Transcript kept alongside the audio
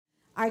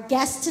Our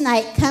guest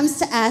tonight comes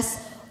to us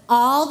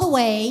all the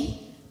way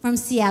from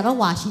Seattle,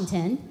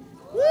 Washington.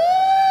 Woo!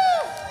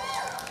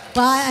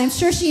 Well, I'm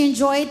sure she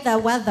enjoyed the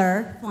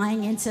weather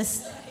flying into...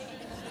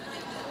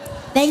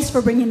 Thanks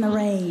for bringing the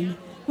rain.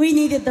 We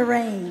needed the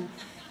rain.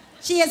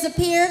 She has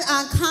appeared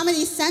on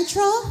Comedy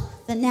Central,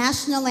 the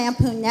National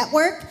Lampoon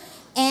Network,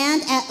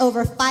 and at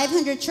over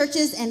 500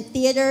 churches and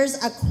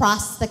theaters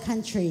across the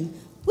country.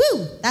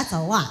 Woo, that's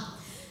a lot.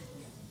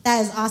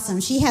 That is awesome.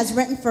 She has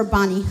written for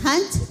Bonnie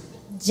Hunt,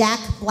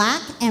 Jack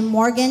Black, and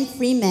Morgan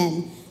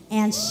Freeman,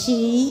 and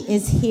she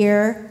is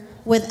here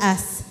with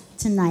us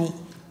tonight.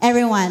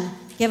 Everyone,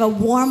 give a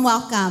warm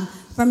welcome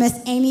for Miss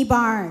Amy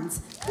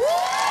Barnes. Woo!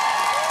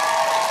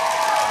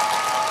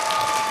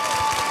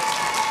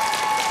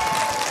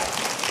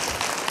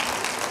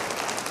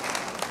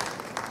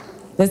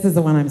 This is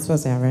the one I'm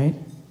supposed to have, right?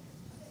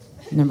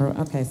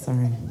 Okay,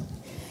 sorry.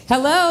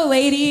 Hello,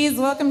 ladies.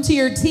 Welcome to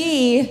your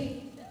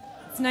tea.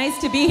 It's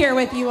nice to be here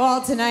with you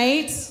all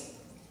tonight.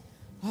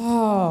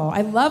 Oh,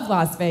 I love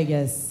Las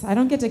Vegas. I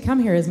don't get to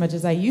come here as much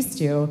as I used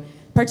to,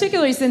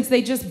 particularly since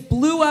they just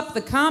blew up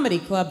the comedy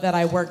club that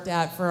I worked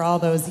at for all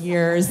those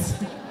years.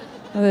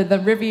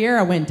 The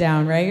Riviera went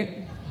down,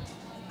 right?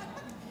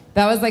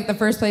 That was like the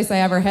first place I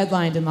ever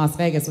headlined in Las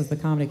Vegas was the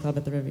comedy club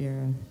at the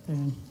Riviera.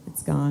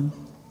 It's gone.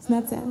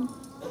 Isn't that sad?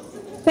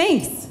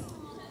 Thanks.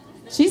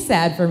 She's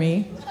sad for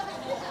me.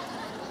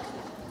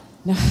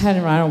 No, I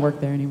don't work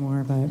there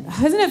anymore, but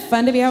isn't it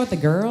fun to be out with the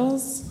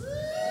girls?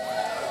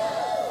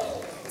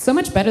 So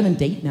much better than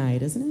date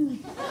night, isn't it?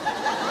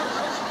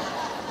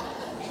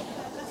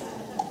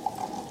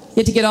 You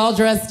get to get all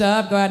dressed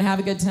up, go out and have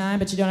a good time,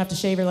 but you don't have to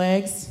shave your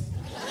legs.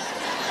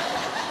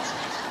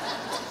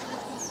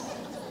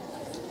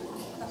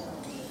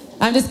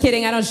 I'm just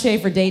kidding, I don't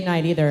shave for date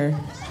night either.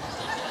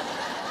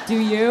 Do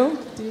you?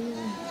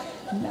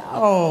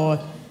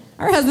 No.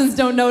 Our husbands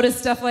don't notice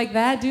stuff like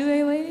that, do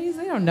they, ladies?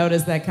 They don't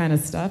notice that kind of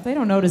stuff. They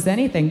don't notice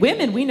anything.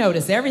 Women, we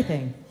notice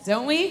everything,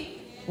 don't we?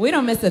 We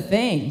don't miss a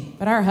thing.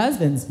 But our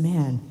husbands,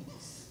 man.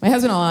 My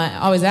husband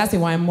always asks me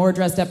why I'm more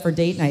dressed up for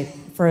date night,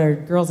 for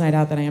girls' night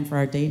out than I am for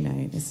our date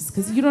night. This is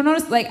because you don't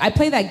notice, like, I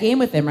play that game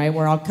with him, right,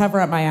 where I'll cover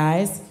up my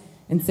eyes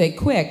and say,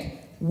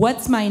 quick,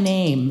 what's my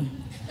name?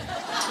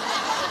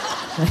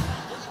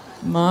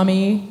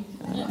 Mommy.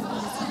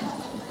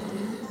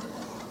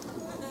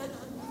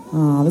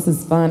 Oh, this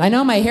is fun. I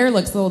know my hair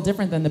looks a little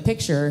different than the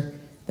picture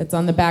that's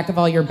on the back of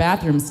all your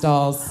bathroom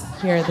stalls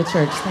here at the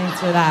church. Thanks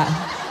for that.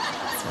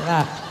 Thanks for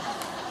that.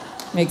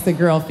 Makes a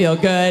girl feel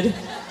good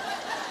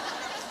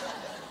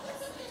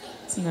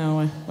to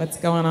know what's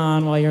going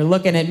on while you're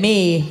looking at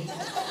me. You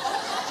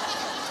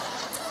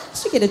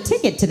should get a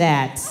ticket to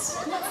that.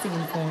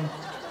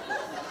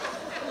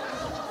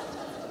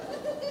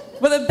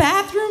 With the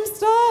bathroom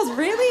stalls?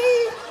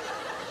 Really?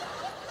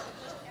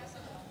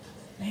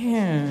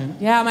 Man,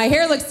 yeah, my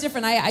hair looks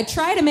different. I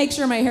try to make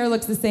sure my hair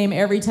looks the same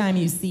every time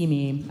you see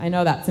me. I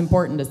know that's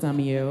important to some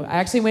of you. I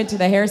actually went to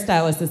the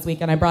hairstylist this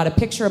week and I brought a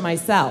picture of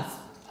myself.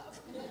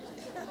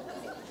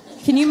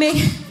 Can you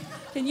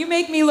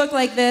make me look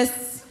like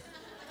this?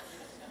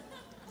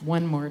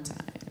 One more time.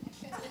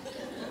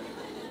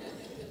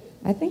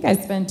 I think I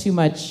spend too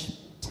much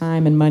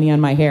time and money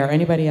on my hair.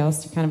 Anybody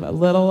else kind of a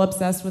little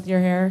obsessed with your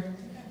hair?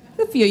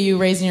 A few of you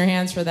raising your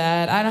hands for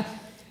that.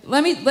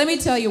 Let me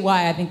tell you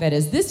why I think that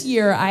is. This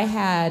year, I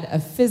had a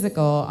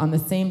physical on the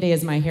same day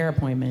as my hair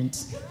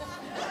appointment.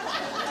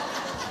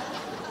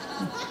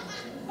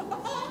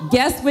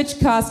 Guess which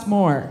cost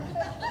more?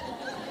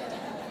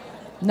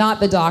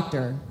 Not the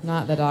doctor,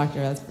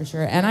 that's for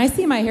sure. And I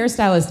see my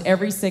hairstylist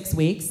every 6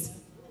 weeks.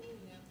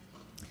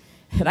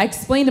 And I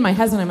explained to my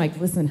husband, I'm like,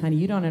 listen, honey,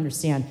 you don't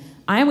understand.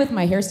 I'm with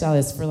my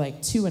hairstylist for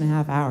like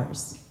 2.5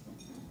 hours.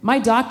 My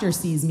doctor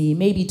sees me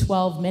maybe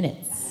 12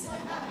 minutes.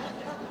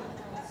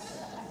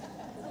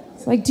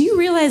 It's like, do you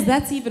realize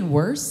that's even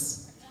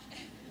worse?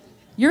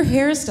 Your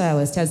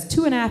hairstylist has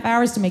 2.5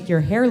 hours to make your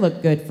hair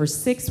look good for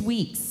 6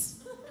 weeks.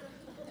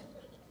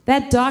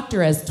 That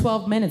doctor has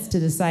 12 minutes to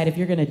decide if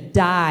you're gonna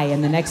die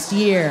in the next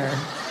year.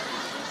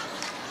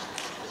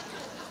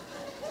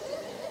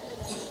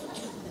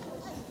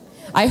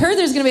 I heard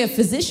there's gonna be a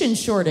physician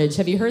shortage.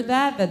 Have you heard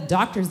that? That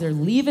doctors, they're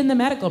leaving the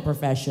medical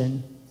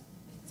profession.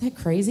 Is that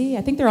crazy?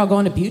 I think they're all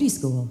going to beauty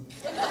school.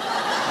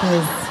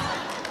 'Cause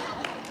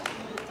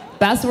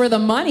that's where the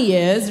money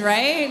is,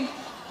 right?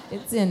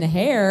 It's in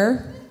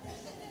hair.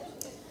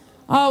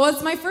 Oh, well,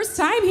 it's my first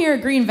time here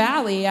at Green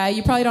Valley.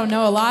 You probably don't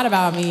know a lot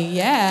about me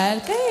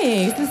yet.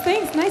 Thanks.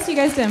 Nice of you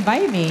guys to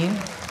invite me.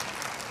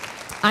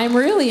 I'm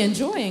really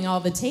enjoying all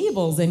the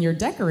tables and your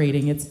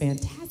decorating. It's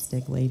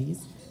fantastic, ladies.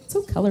 It's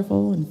so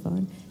colorful and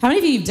fun. How many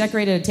of you have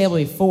decorated a table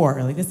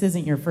before? Like, this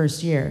isn't your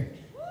first year.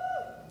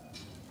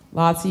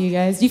 Lots of you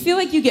guys. Do you feel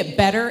like you get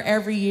better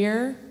every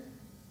year?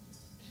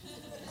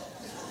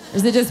 Or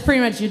is it just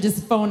pretty much you're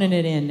just phoning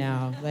it in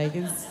now? Like,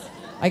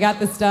 I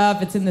got the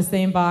stuff, it's in the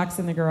same box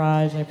in the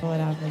garage, I pull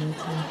it out for you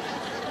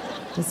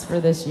too. Just for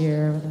this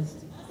year.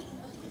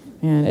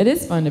 Man, it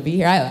is fun to be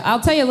here.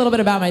 I'll tell you a little bit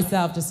about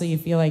myself just so you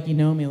feel like you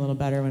know me a little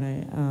better when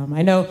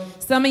I know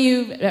some of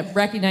you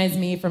recognize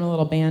me from a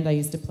little band I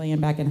used to play in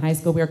back in high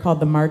school. We were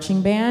called the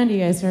Marching Band. You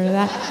guys heard of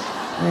that?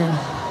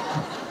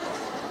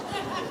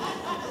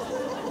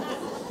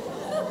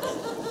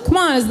 Come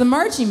on, it's the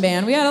Marching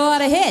Band. We had a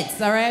lot of hits,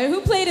 all right?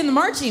 Who played in the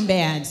Marching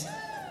Band?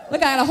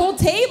 Look, I had a whole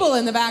table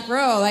in the back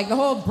row, like the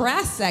whole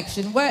brass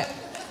section. What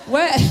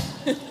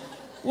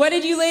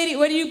did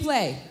you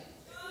play?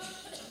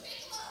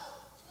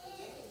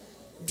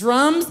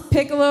 Drums,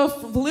 piccolo,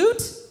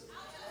 flute,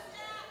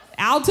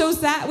 alto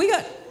sax. We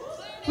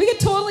could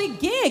totally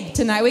gig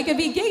tonight. We could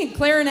be gigging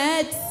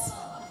clarinets.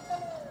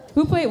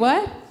 Who played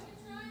what?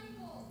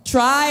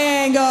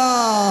 Triangle.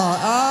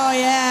 Oh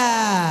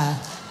yeah.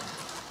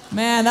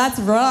 Man, that's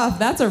rough.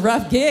 That's a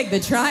rough gig. The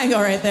triangle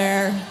right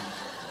there.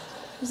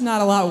 There's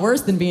not a lot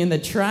worse than being the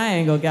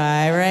triangle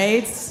guy,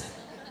 right?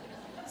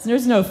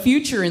 There's no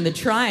future in the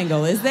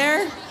triangle, is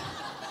there?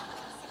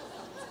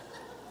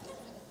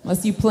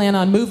 Unless you plan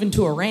on moving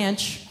to a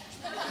ranch.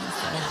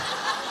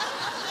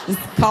 Just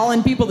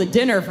calling people to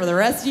dinner for the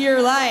rest of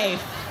your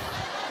life.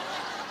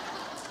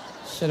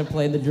 Should have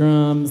played the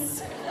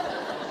drums.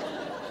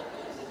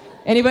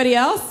 Anybody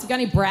else? You got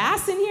any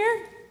brass in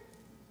here?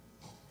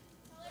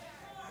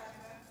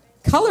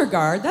 Color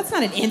guard? That's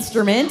not an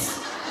instrument.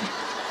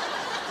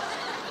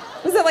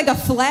 Was that like a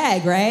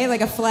flag, right?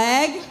 Like a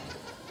flag?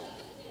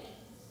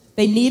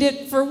 They need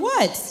it for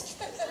what?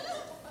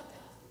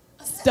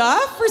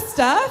 Stuff? For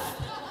stuff?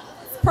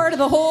 Part of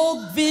the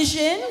whole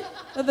vision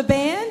of the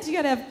band. You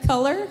gotta have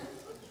color.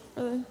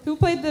 Who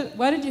played the,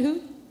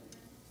 who?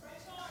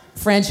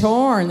 French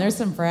horn. There's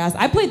some brass.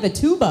 I played the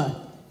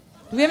tuba.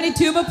 Do we have any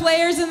tuba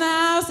players in the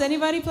house?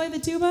 Anybody play the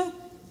tuba?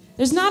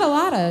 There's not a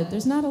lot of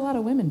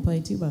women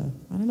play tuba.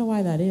 I don't know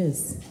why that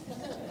is.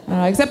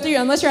 Except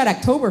unless you're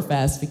at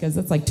Oktoberfest, because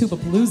that's like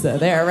Tuba-palooza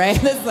there, right?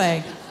 It's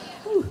like,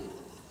 whew.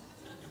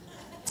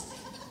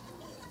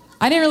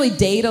 I didn't really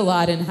date a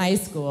lot in high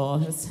school.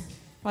 It was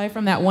probably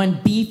from that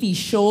one beefy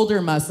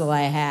shoulder muscle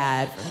I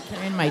had from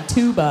carrying my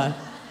tuba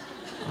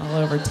all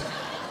over.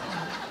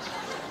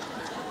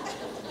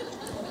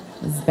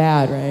 It's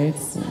bad, right?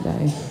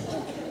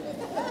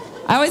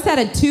 I always had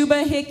a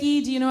tuba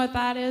hickey. Do you know what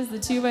that is, the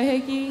tuba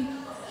hickey?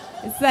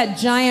 It's that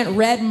giant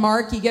red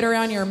mark you get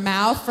around your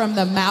mouth from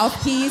the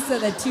mouthpiece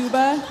of the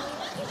tuba.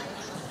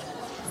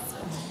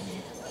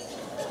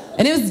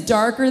 And it was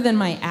darker than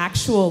my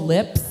actual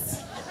lips.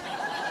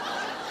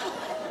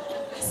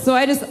 So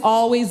I just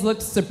always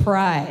looked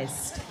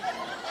surprised.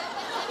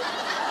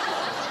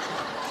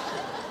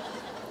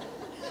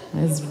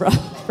 It's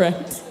rough,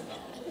 right?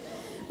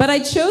 But I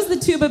chose the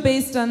tuba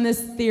based on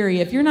this theory.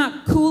 If you're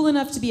not cool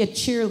enough to be a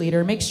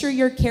cheerleader, make sure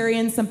you're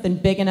carrying something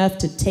big enough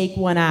to take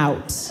one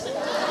out.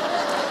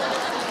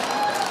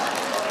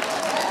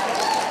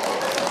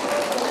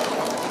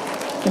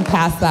 You can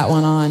pass that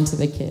one on to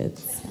the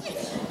kids.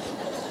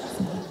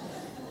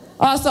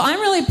 So I'm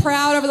really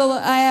proud of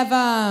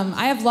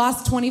I have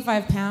lost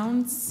 25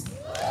 pounds.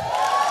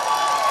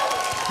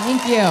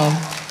 Thank you.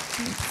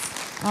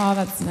 Oh,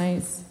 that's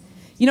nice.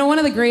 You know, one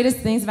of the greatest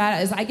things about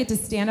it is I get to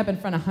stand up in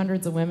front of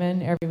hundreds of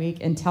women every week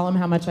and tell them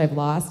how much I've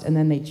lost, and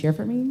then they cheer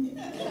for me.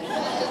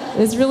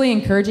 It's really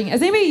encouraging.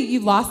 Has anybody, you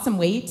lost some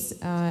weight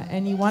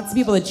and you want some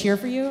people to cheer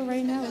for you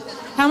right now?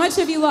 How much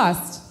have you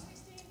lost?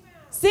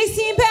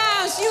 16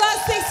 pounds. She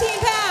lost 16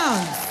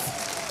 pounds.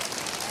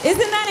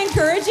 Isn't that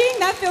encouraging?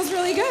 That feels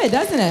really good,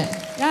 doesn't it?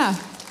 Yeah.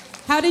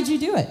 How did you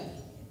do it?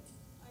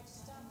 I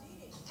stopped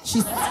eating.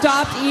 She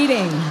stopped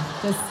eating.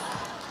 Just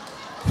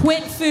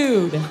quit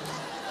food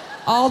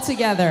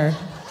altogether.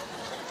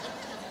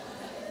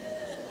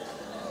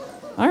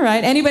 All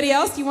right. Anybody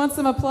else? You want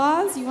some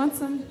applause? You want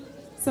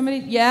somebody?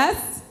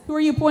 Yes? Who are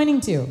you pointing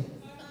to?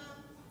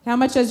 How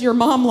much has your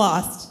mom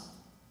lost?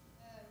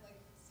 Like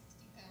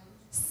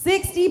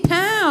 60 60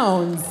 pounds.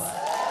 pounds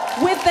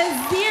with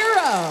a 0.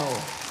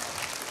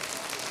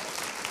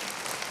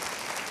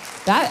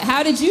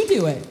 How did you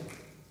do it?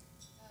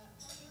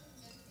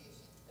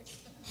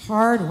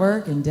 Hard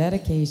work and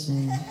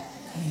dedication.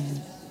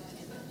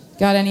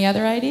 Got any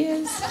other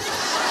ideas?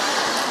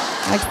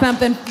 Like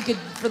something you could,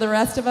 for the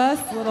rest of us,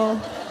 a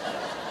little.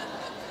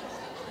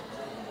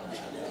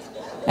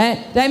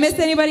 Did I miss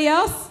anybody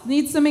else?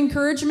 Need some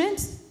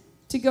encouragement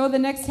to go the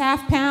next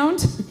half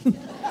pound?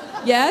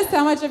 Yes?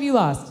 How much have you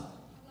lost? I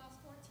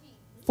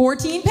lost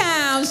 14 14.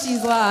 pounds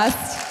she's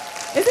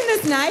lost. Isn't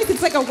this nice?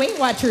 It's like a Weight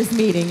Watchers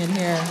meeting in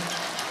here.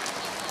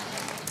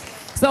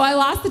 So I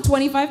lost the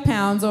 25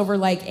 pounds over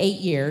like 8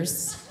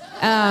 years.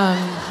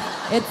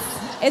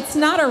 It's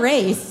not a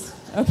race,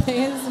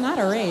 okay? It's not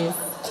a race.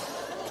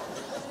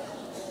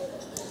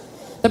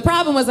 The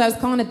problem was I was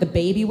calling it the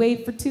baby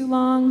weight for too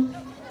long.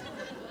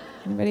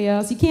 Anybody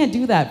else? You can't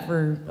do that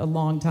for a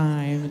long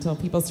time until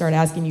people start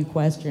asking you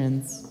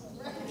questions.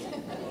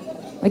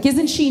 Like,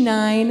 isn't she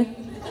 9?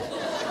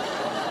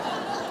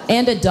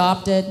 And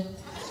adopted?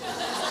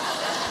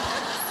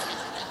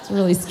 It's a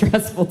really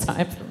stressful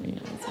time for me.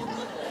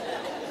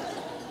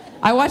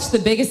 I watch The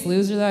Biggest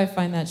Loser, though. I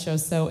find that show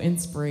so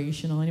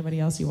inspirational. Anybody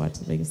else you watch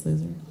The Biggest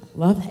Loser?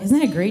 Love that. Isn't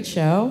that a great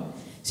show?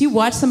 So you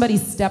watch somebody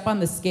step on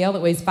the scale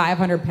that weighs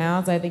 500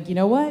 pounds, I think, you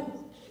know what?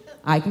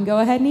 I can go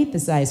ahead and eat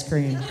this ice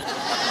cream.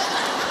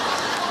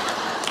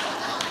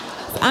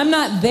 I'm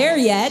not there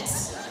yet,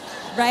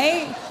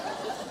 right?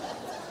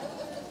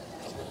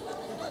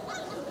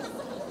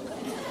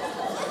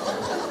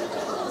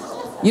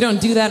 You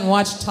don't do that and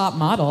watch Top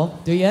Model,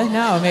 do you?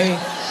 No, maybe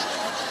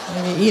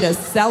eat a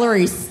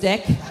celery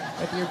stick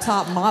with your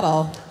top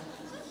model.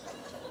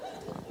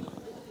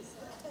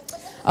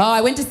 Oh,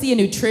 I went to see a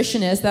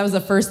nutritionist. That was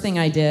the first thing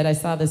I did. I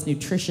saw this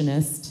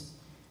nutritionist.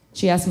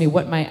 She asked me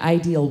what my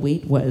ideal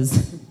weight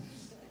was.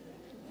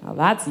 Oh,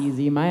 that's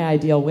easy. My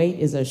ideal weight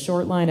is a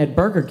short line at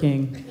Burger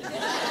King.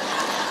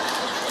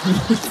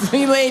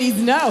 You ladies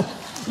know.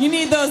 You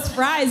need those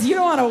fries. You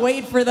don't want to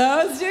wait for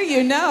those, do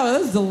you? No,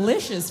 those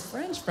delicious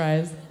French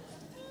fries.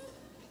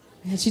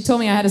 And she told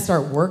me I had to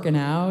start working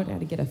out. I had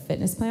to get a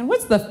fitness plan.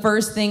 What's the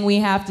first thing we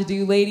have to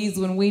do, ladies,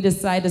 when we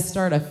decide to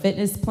start a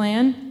fitness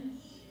plan?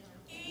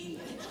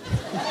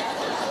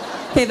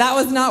 Okay, that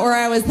was not where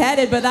I was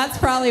headed, but that's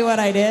probably what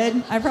I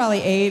did. I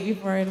probably ate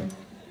before I did.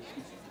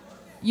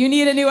 You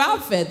need a new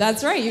outfit.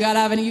 That's right. You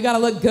gotta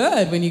look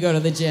good when you go to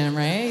the gym,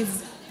 right?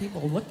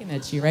 People looking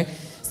at you, right?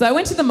 So I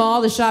went to the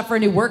mall to shop for a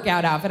new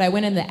workout outfit. I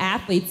went in the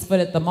Athlete's Foot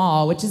at the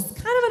mall, which is kind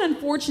of an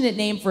unfortunate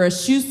name for a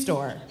shoe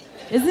store,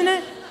 isn't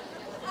it?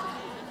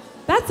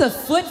 That's a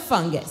foot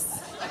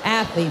fungus.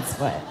 Athlete's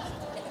Foot.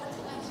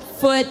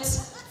 Foot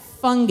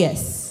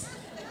fungus.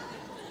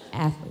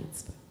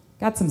 Athlete's Foot.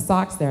 Got some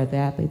socks there at the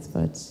Athlete's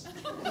Foot.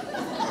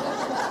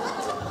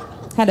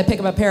 Had to pick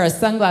up a pair of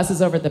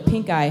sunglasses over at the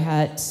Pink Eye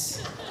Hut.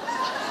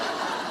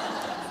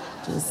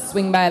 Just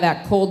swing by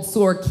that cold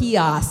sore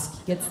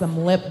kiosk. Get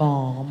some lip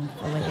balm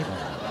for later.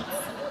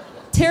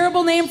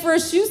 Terrible name for a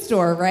shoe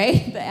store,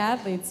 right? The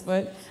Athlete's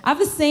Foot. I have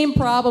the same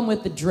problem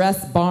with the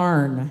Dress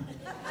Barn.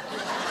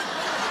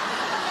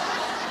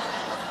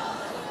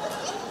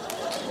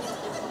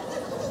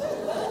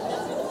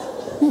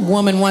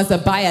 Woman wants to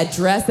buy a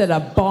dress at a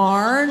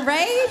barn,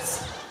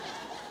 right?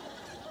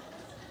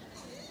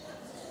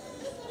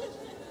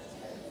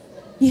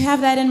 You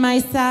have that in my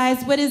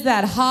size? What is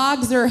that,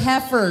 hogs or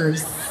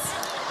heifers?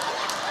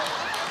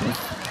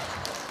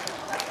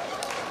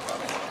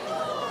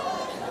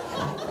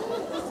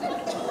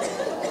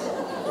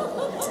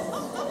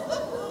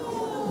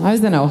 I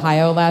was in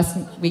Ohio last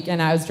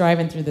weekend. I was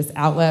driving through this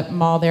outlet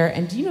mall there,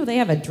 and do you know they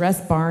have a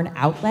Dress Barn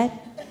outlet?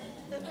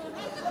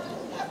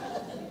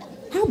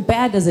 How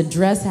bad does a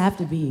dress have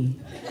to be?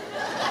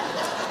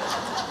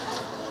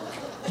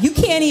 You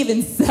can't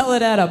even sell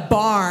it at a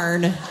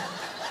barn.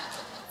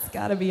 It's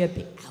gotta be at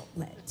the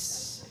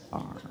outlet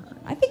barn.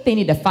 I think they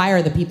need to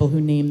fire the people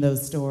who name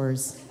those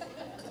stores.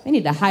 They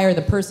need to hire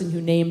the person who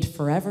named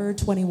Forever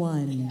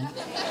 21.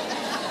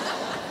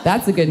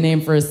 That's a good name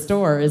for a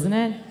store, isn't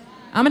it?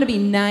 I'm gonna be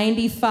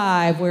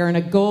 95 wearing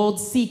a gold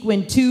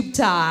sequin tube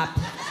top.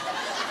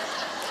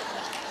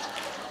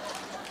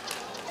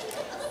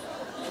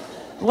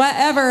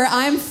 Whatever,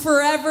 I'm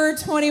Forever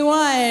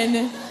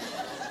 21.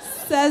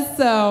 Says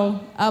so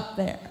up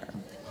there.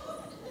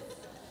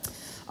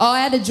 Oh,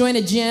 I had to join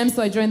a gym,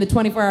 so I joined the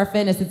 24-hour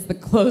fitness. It's the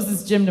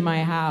closest gym to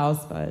my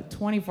house, but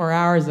 24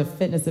 hours of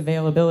fitness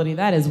availability,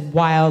 that is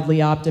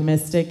wildly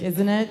optimistic,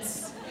 isn't it?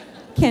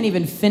 Can't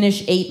even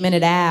finish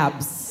 8-minute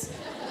abs.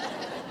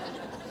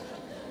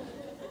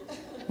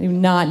 I do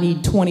not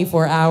need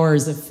 24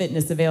 hours of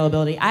fitness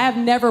availability. I have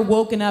never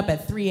woken up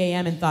at 3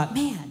 a.m. and thought,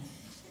 man,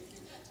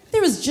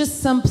 there was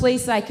just some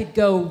place I could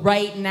go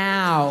right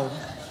now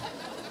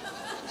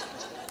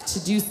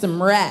to do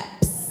some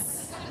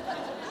reps.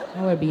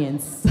 I would be in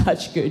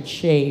such good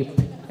shape.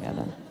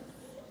 Yeah,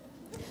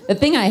 the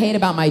thing I hate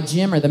about my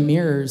gym are the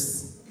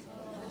mirrors.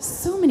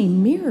 So many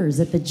mirrors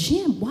at the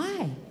gym.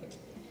 Why?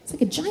 It's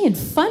like a giant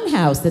fun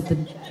house at the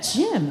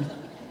gym.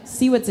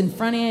 See what's in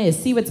front of you,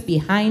 see what's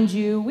behind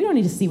you. We don't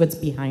need to see what's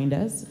behind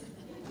us.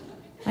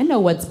 I know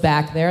what's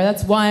back there.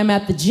 That's why I'm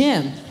at the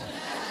gym.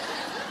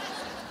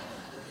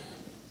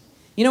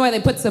 You know why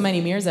they put so many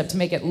mirrors up? To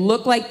make it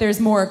look like there's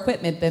more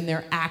equipment than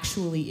there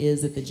actually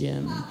is at the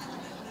gym.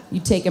 You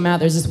take them out,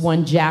 there's just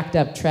one jacked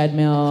up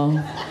treadmill,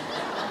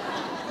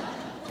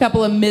 a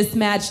couple of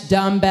mismatched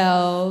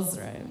dumbbells,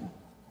 right?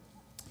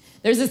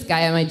 There's this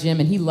guy at my gym,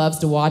 and he loves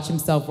to watch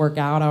himself work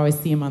out. I always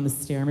see him on the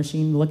stair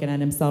machine looking at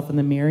himself in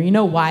the mirror. You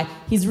know why?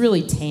 He's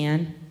really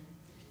tan.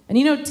 And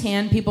you know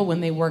tan people,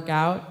 when they work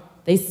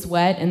out, they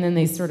sweat, and then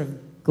they sort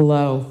of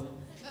glow.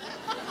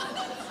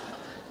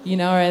 You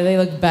know, or they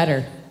look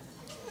better.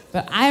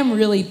 But I'm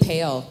really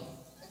pale.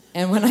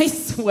 And when I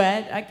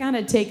sweat, I kind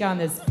of take on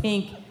this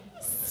pink,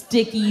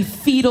 sticky,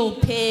 fetal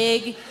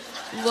pig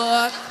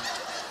look.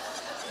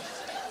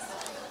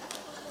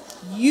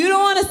 You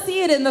don't want to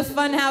see it in the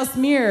funhouse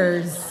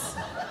mirrors.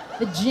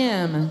 The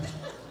gym.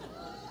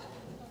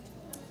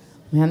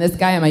 Man, this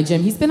guy at my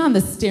gym, he's been on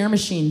the stair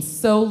machine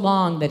so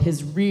long that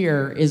his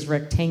rear is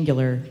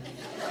rectangular.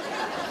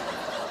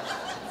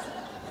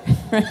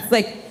 It's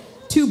like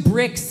two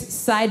bricks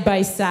side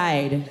by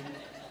side.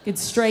 Could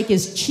strike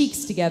his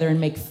cheeks together and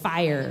make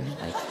fire.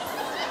 Like,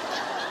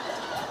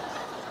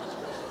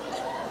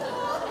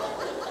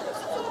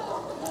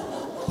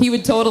 he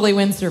would totally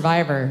win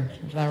Survivor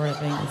if that were a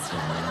thing.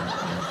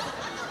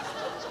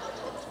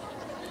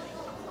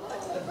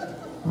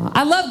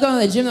 I love going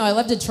to the gym though. I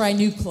love to try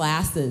new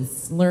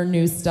classes, learn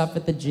new stuff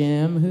at the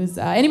gym. Who's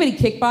anybody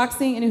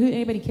kickboxing?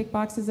 Anybody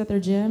kickboxes at their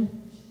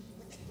gym?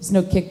 There's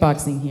no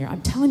kickboxing here.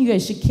 I'm telling you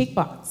guys, you should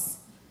kickbox.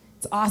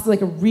 It's awesome,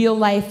 like a real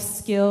life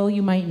skill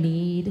you might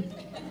need.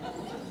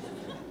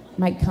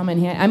 Might come in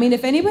handy. I mean,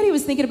 if anybody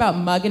was thinking about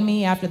mugging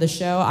me after the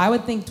show, I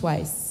would think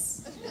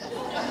twice.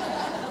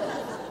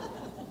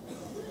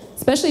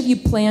 Especially if you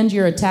planned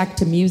your attack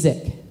to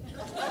music.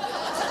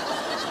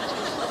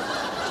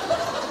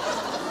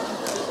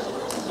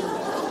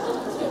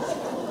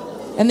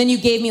 And then you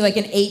gave me like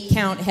an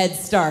 8-count head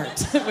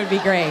start. It would be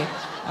great.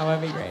 That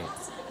would be great.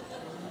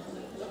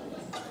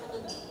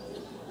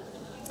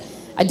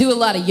 I do a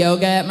lot of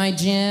yoga at my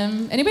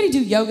gym. Anybody do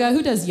yoga?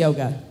 Who does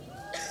yoga?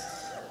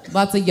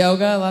 Lots of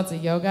yoga, lots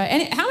of yoga.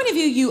 And how many of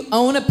you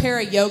own a pair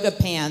of yoga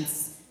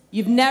pants?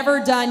 You've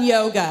never done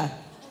yoga.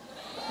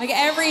 Like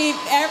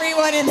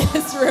everyone in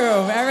this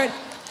room.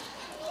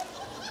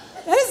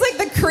 That is like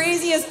the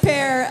craziest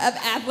pair of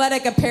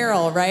athletic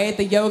apparel, right?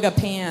 The yoga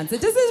pants.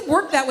 It doesn't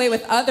work that way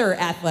with other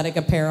athletic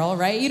apparel,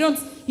 right?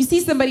 You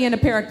see somebody in a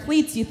pair of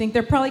cleats, you think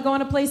they're probably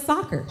going to play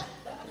soccer.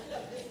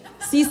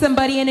 See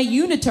somebody in a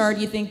unitard,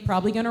 you think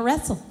probably going to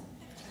wrestle.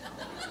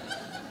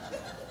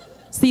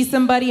 See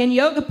somebody in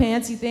yoga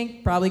pants, you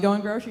think probably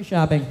going grocery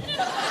shopping.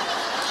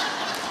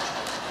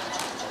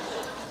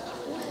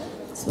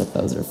 That's what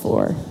those are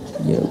for,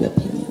 yoga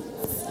pants.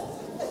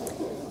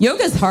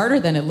 Yoga's harder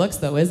than it looks,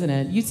 though, isn't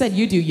it? You said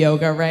you do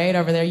yoga, right?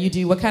 Over there, you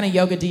do. What kind of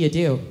yoga do you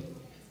do?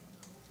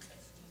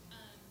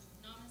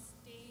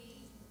 Namaste,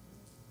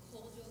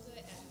 cold yoga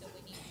at the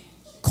Whitney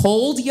Beach.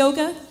 Cold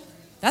yoga?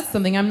 That's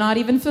something I'm not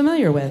even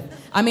familiar with.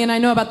 I mean, I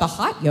know about the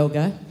hot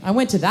yoga. I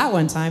went to that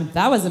one time.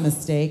 That was a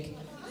mistake.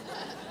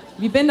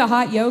 Have you been to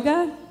hot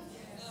yoga?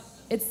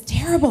 It's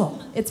terrible.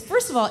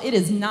 First of all, it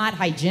is not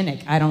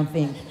hygienic, I don't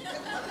think.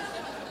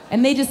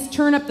 And they just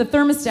turn up the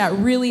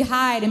thermostat really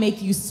high to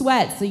make you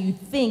sweat so you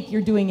think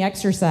you're doing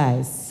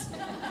exercise.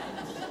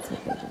 That's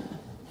what they do.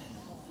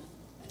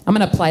 I'm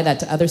gonna apply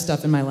that to other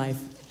stuff in my life.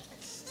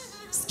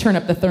 Just turn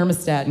up the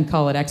thermostat and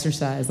call it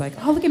exercise. Like,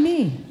 oh, look at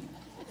me.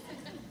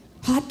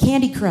 Hot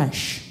Candy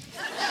Crush.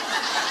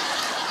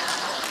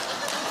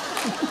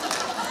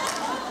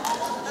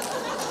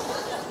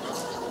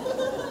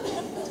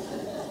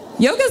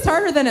 Yoga's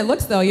harder than it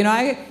looks, though. You know,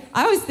 I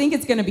always think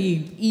it's going to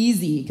be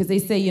easy because they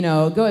say, you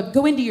know,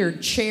 go into your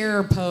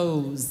chair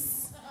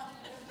pose.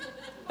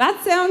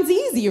 That sounds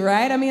easy,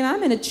 right? I mean,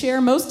 I'm in a chair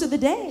most of the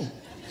day.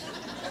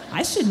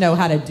 I should know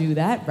how to do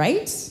that,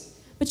 right?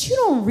 But you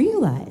don't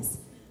realize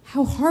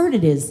how hard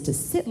it is to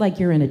sit like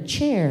you're in a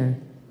chair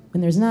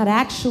when there's not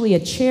actually a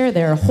chair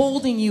there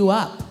holding you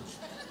up.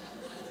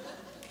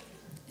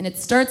 And it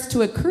starts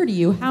to occur to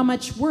you how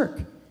much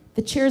work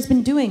the chair's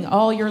been doing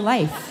all your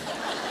life.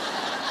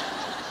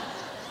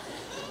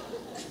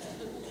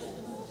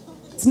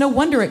 It's no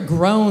wonder it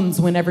groans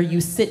whenever you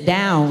sit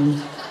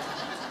down.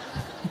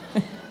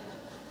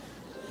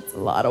 It's a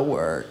lot of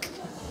work.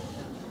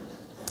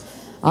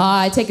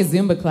 I take a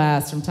Zumba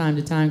class from time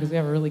to time because we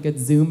have a really good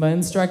Zumba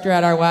instructor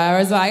at our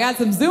YR. So I got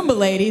some Zumba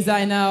ladies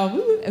I know.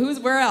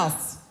 Where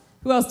else?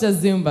 Who else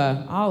does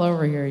Zumba? All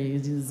over here you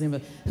do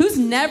Zumba. Who's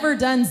never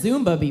done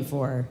Zumba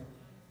before?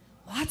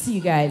 Lots of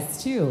you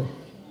guys too.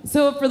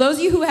 So for those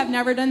of you who have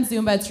never done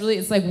Zumba,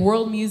 it's like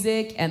world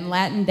music and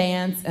Latin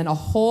dance and a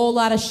whole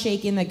lot of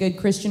shaking that good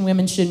Christian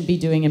women shouldn't be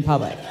doing in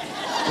public.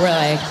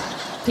 Where like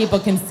people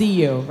can see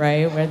you,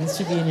 right? Where this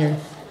should be in your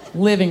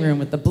living room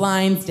with the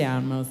blinds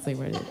down mostly.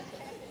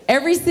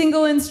 Every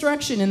single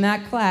instruction in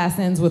that class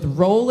ends with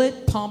roll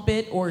it, pump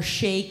it, or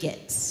shake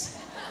it.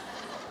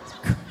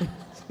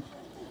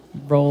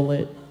 Roll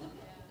it,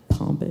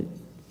 pump it.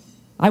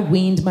 I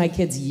weaned my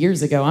kids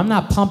years ago. I'm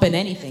not pumping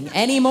anything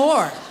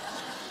anymore.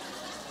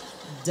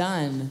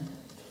 Done.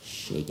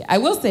 Shake it. I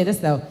will say this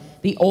though,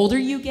 the older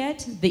you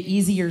get, the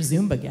easier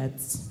Zumba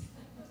gets.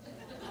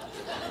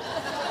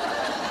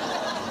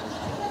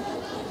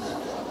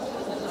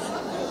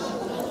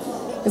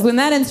 Because when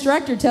that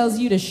instructor tells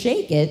you to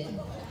shake it,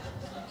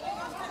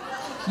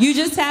 you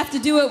just have to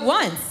do it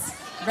once,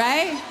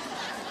 right?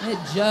 It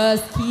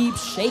just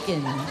keeps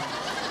shaking.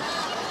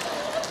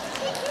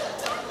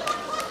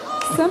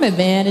 Some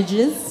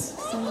advantages.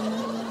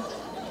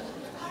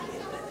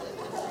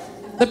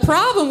 The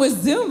problem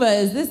with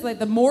Zumba is this, like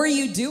the more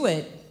you do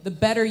it, the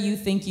better you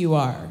think you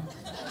are.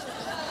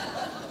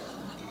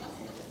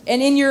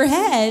 And in your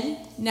head,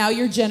 now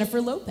you're Jennifer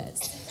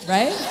Lopez,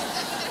 right?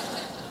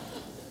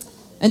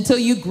 Until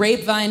you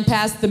grapevine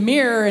past the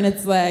mirror and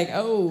it's like,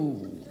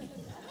 oh,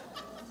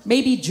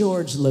 maybe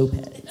George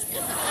Lopez.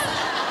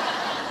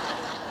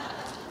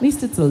 At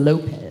least it's a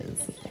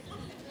Lopez.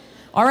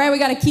 All right, we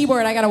got a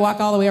keyboard. I got to walk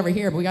all the way over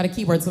here, but we got a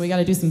keyboard, so we got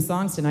to do some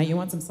songs tonight. You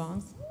want some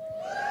songs?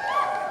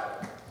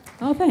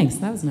 Oh, thanks.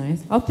 That was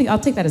nice. I'll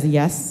take that as a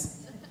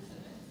yes.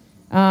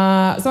 So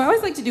I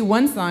always like to do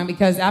one song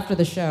because after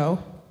the show,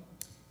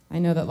 I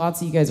know that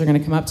lots of you guys are going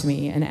to come up to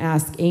me and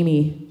ask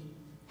Amy,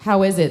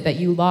 how is it that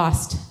you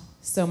lost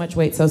so much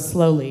weight so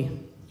slowly?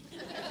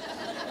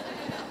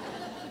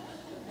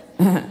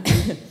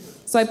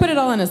 So I put it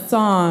all in a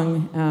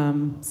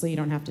song, so you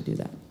don't have to do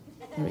that.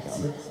 Here we go.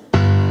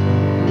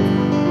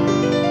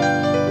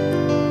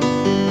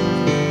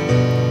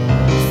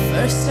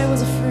 First I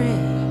was afraid,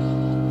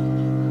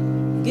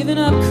 giving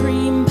up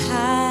cream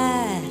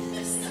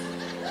pies.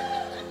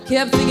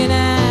 Kept thinking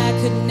I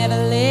could never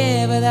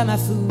live without my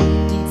food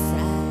deep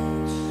fried.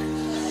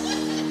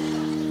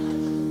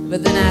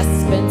 But then I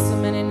spent so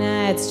many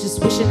nights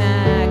just wishing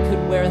I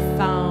could wear a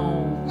thong.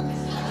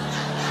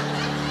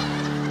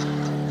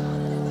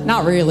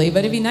 Not really, but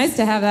it'd be nice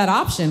to have that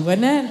option,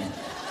 wouldn't it?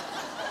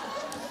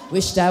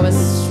 Wished I was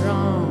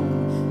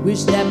strong,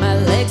 wished that my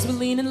legs were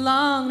lean and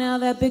long. Now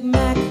that Big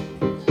Mac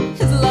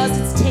has lost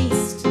its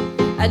taste.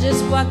 I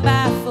just walked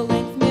by a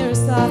full-length mirror,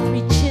 saw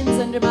 3 chins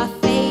under my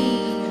face.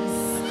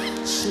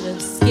 Should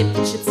have skipped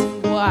the chips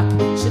and guac,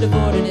 should have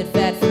ordered it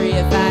fat-free.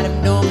 If I'd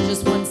have known for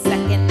just 1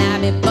 second,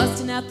 I'd be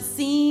busting out the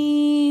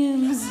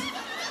seams.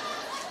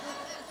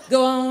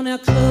 Go on now,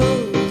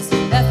 close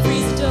that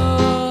freezer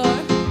door.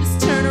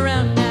 Just turn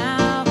around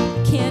now,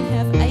 can't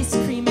have ice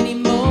cream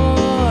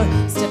anymore.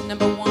 Step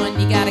number 1,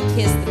 you gotta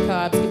kiss the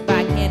carbs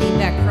goodbye. Can't eat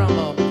that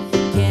crumble,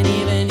 can't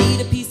even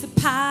eat a piece of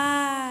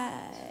pie.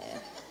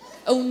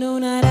 Oh no,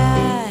 not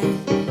I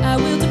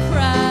will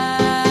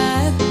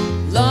deprive.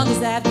 Long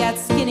as I've got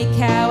skinny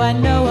cow, I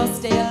know I'll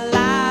stay alive.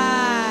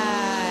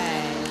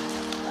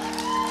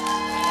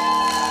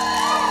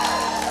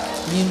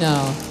 You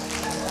know,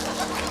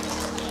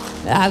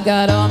 I've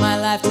got all my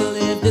life to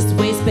live. This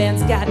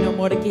waistband's got no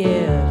more to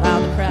give.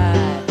 I'll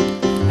deprive,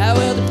 I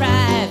will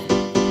deprive.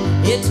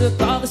 It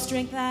took all the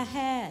strength I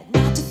had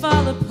not to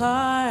fall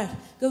apart.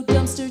 Go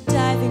dumpster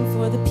diving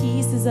for the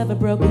pieces of a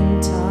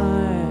broken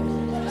tart.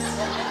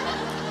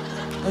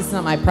 It's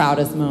not my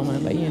proudest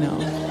moment, but you know,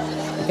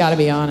 you gotta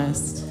be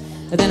honest.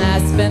 But then I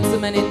spent so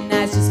many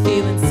nights just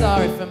feeling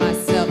sorry for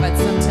myself. I'd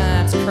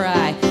sometimes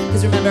cry,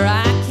 cause remember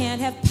I can't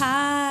have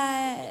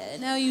pie.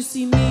 Now you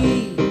see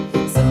me,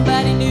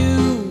 somebody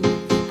new.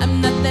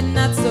 I'm not that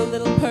not so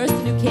little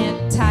person who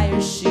can't tie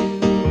her shoe.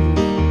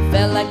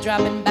 Felt like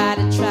dropping by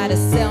to try to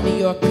sell me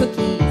your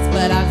cookies,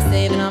 but I'm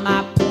saving all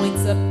my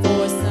points up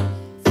for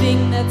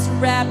something that's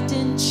wrapped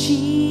in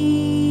cheese.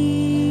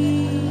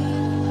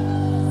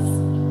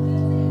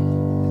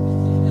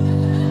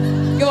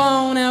 Go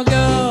on now,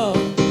 go,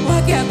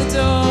 walk out the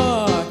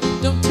door.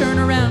 Don't turn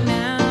around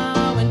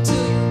now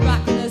until you're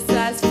rocking a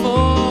size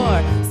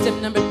 4. Step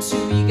number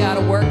 2, you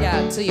gotta work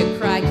out till you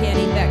cry, can't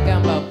eat that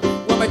gumbo.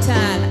 One more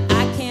time,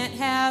 I can't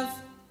have.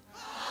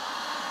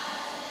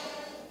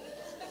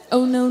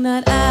 Oh no,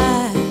 not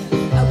I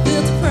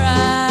will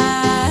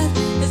deprive.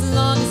 As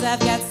long as I've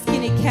got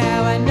skinny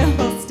cow, I know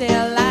I'll stay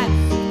alive.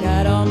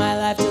 Got all my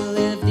life to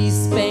live,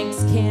 these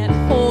Spanx can't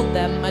hold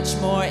that much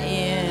more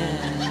in.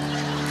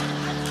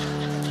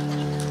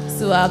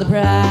 So I'll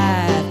deprive,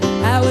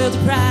 I will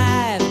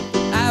deprive,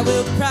 I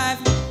will deprive.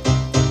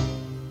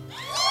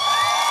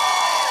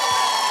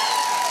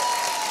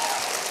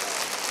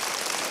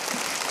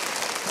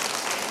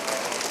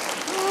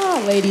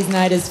 Oh, ladies'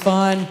 night is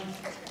fun.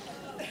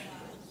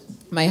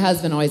 My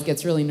husband always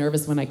gets really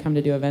nervous when I come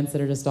to do events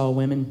that are just all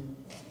women.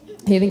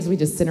 He thinks we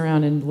just sit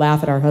around and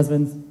laugh at our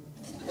husbands.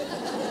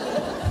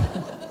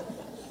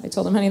 I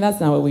told him, honey, that's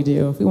not what we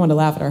do. If we wanted to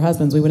laugh at our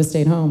husbands, we would have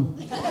stayed home.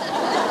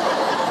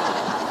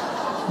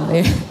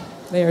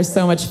 They are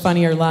so much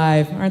funnier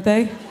live, aren't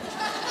they?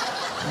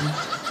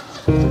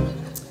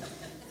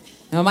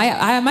 No, my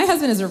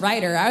husband is a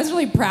writer. I was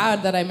really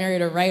proud that I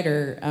married a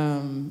writer.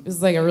 It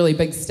was like a really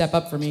big step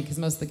up for me because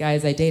most of the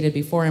guys I dated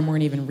before him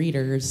weren't even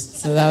readers.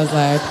 So that was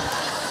like,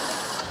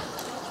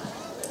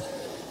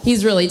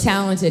 he's really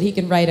talented. He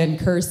can write in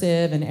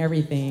cursive and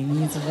everything.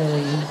 He's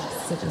really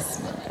such a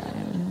smart guy.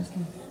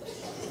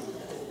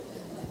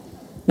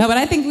 No, but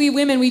I think we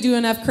women, we do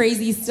enough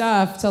crazy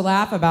stuff to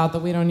laugh about that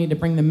we don't need to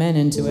bring the men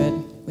into it.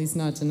 At least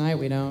not tonight,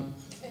 we don't.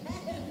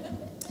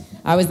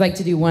 I always like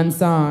to do one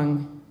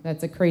song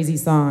that's a crazy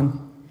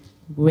song,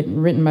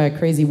 written by a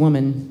crazy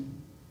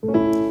woman.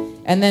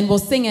 And then we'll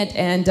sing it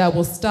and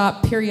we'll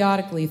stop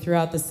periodically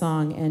throughout the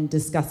song and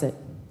discuss it.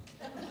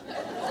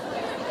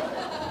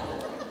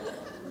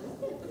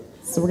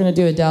 So we're gonna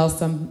do Adele,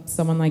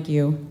 Someone Like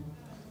You.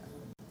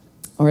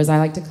 Or as I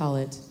like to call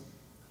it,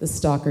 the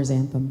Stalker's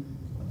Anthem.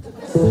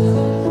 I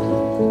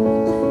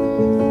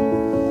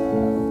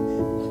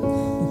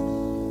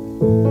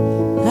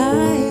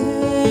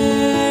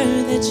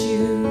heard that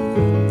you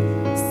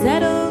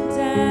settled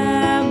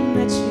down,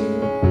 that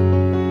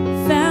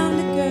you found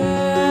a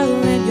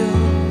girl and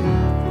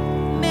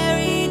you're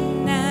married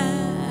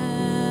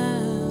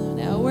now.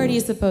 Now, where do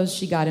you suppose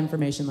she got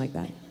information like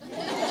that?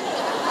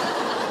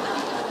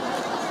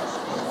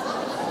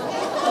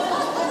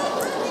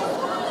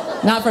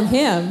 Not from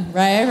him,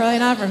 right? Really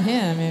not from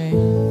him, maybe.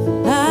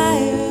 I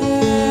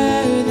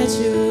heard that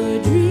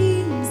your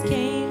dreams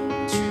came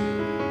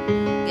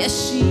true.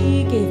 Yes,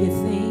 she gave you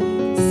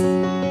things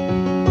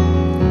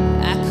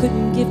I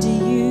couldn't give to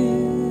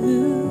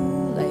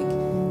you, like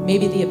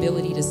maybe the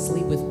ability to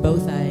sleep with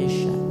both eyes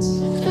shut.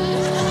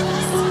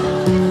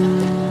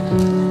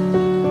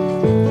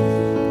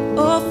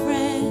 Oh,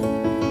 friend,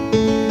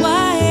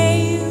 why are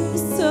you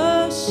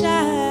so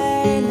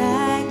shy,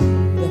 like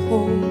to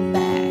hold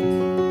back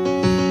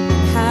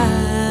and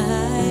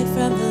hide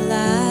from the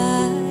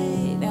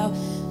light? Now,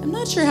 I'm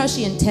not sure how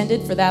she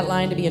intended for that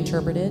line to be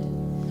interpreted,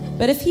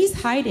 but if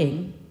he's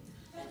hiding,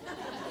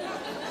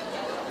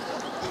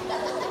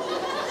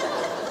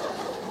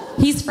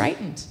 he's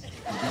frightened,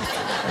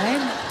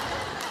 right?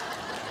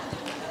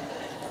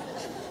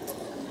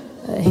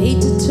 I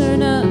hate to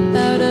turn up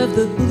out of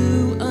the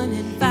blue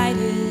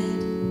uninvited.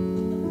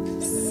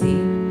 See,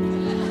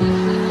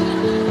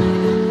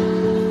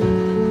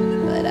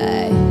 but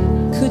I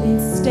couldn't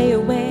stay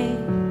away.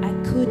 I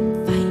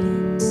couldn't fight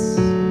it.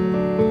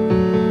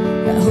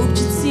 I hoped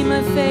you'd see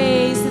my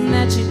face and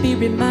that you'd be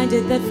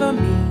reminded that for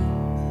me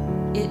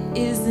it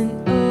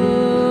isn't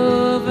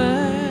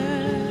over.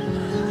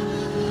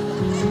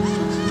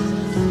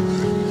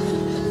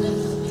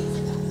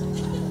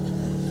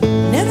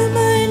 Never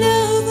mind,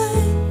 I'll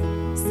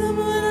find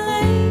someone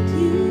like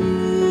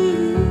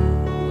you,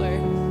 or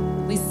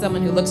at least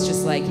someone who looks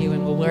just like you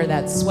and will wear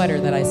that sweater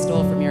that I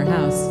stole from your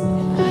house.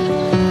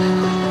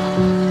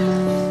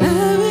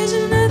 I wish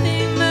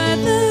nothing but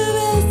the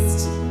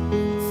best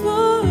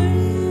for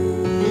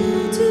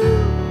you too.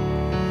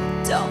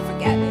 Don't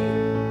forget me,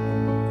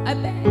 I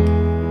beg.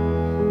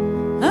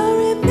 I'll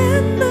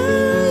remember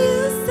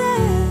you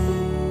said.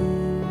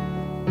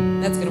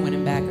 That's gonna win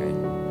him back, right?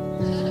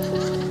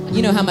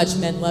 You know how much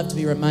men love to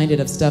be reminded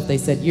of stuff they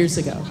said years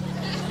ago.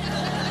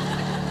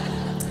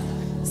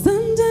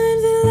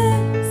 Sometimes it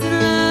lasts in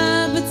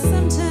love, but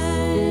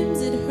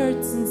sometimes it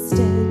hurts instead.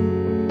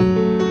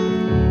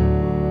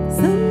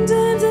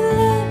 Sometimes it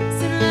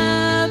lasts in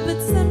love,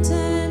 but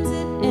sometimes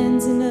it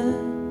ends in a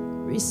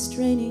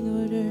restraining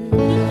order.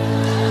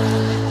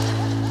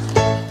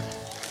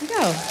 There you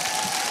go.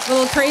 A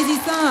little crazy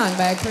song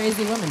by a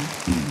crazy woman.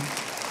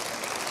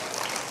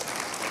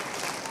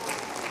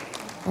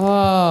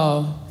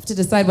 Oh, I have to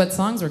decide what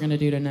songs we're gonna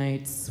do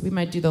tonight. We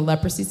might do the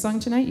leprosy song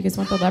tonight. You guys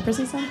want the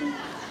leprosy song?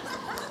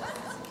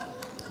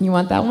 You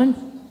want that one?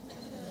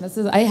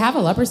 I have a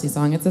leprosy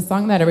song. It's a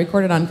song that I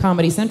recorded on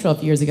Comedy Central a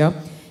few years ago.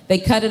 They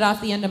cut it off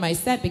the end of my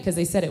set because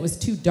they said it was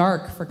too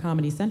dark for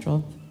Comedy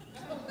Central.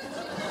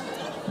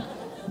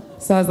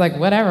 So I was like,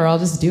 whatever, I'll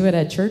just do it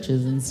at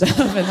churches and stuff,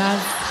 and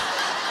that's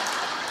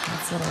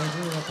what I'll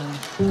do with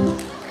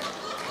them.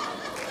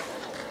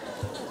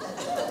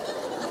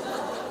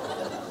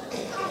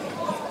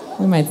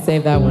 We might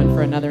save that one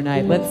for another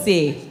night. Let's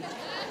see.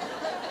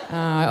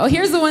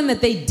 Here's the one that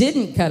they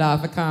didn't cut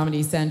off of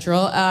Comedy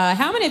Central.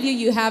 How many of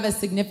you have a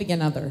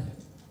significant other?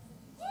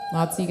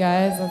 Lots of you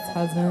guys, that's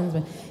husbands.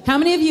 But how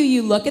many of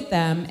you look at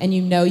them and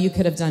you know you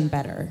could have done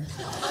better?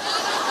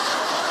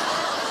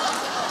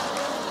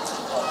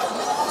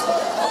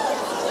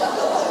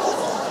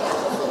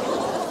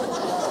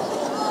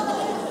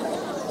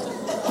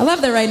 I love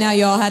that right now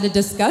you all had to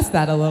discuss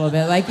that a little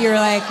bit. Like you were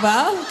like,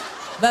 well,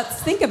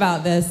 let's think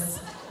about this.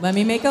 Let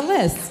me make a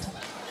list,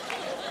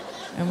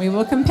 and we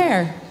will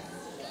compare.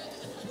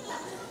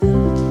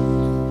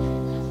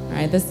 All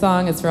right, this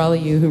song is for all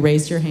of you who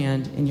raised your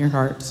hand in your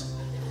heart.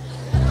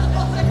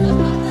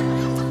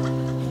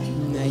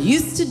 I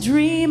used to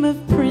dream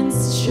of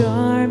Prince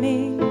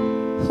Charming,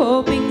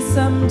 hoping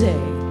someday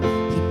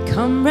he'd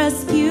come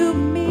rescue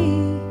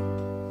me.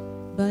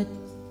 But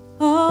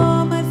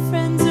all my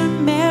friends are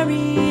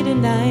married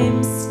and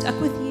I'm stuck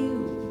with you.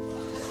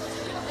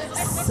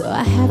 So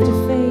I have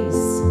to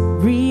face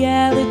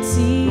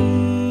reality.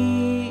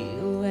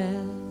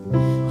 Well,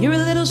 you're a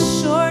little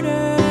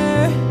shorter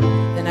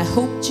than I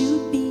hoped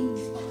you'd be,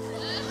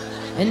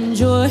 and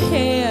your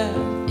hair,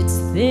 it's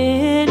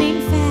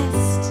thinning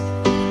fast.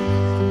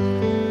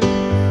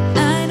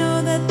 I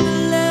know that the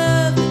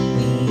love that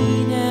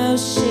we now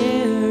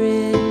share,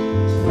 it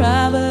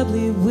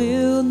probably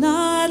will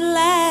not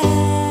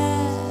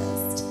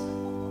last,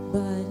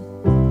 but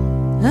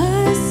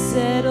I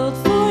settled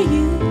for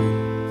you.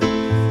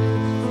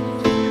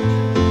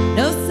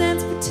 No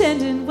sense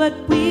pretending what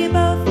we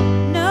both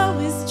know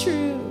is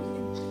true.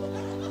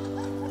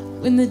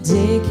 When the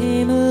day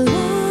came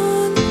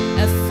along,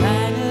 I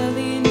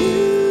finally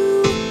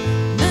knew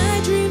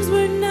my dreams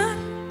were not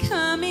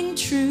coming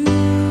true.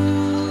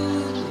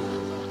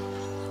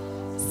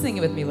 Sing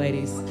it with me,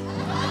 ladies.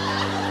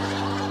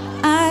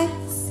 I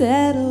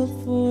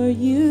settled for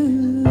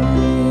you.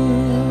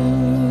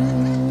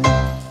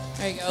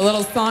 There you go, a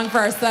little song for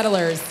our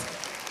settlers.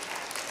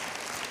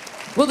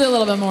 We'll do a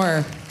little bit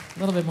more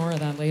of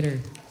that later.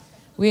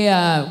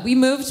 We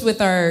moved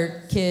with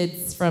our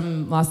kids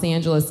from Los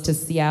Angeles to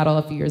Seattle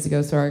a few years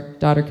ago so our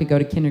daughter could go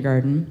to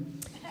kindergarten.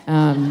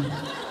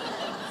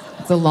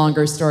 It's a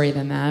longer story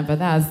than that, but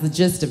that's the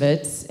gist of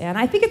it. And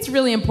I think it's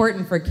really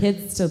important for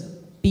kids to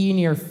be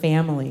near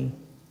family.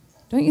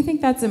 Don't you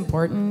think that's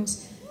important?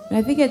 And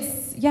I think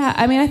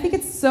I think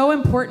it's so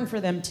important for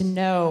them to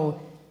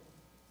know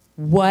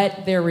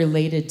what they're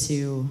related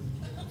to,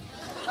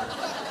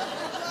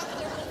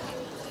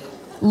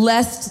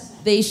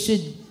 lest they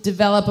should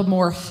develop a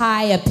more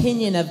high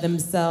opinion of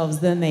themselves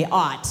than they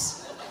ought.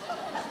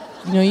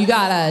 You know, you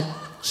gotta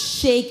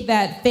shake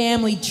that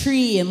family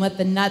tree and let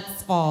the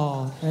nuts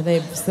fall,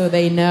 so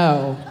they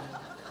know.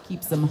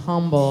 Keeps them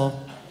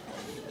humble.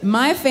 In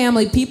my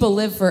family, people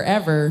live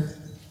forever,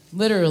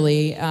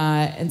 literally,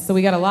 and so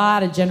we got a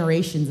lot of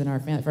generations in our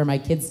family for my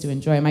kids to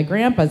enjoy. My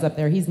grandpa's up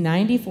there. He's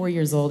 94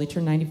 years old. He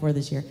turned 94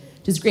 this year,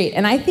 which is great.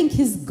 And I think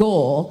his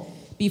goal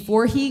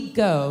before he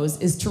goes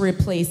is to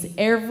replace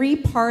every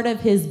part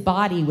of his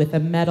body with a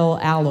metal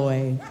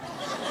alloy.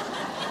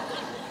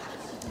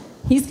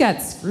 He's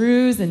got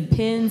screws and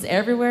pins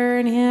everywhere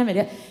in him.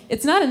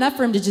 It's not enough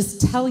for him to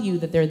just tell you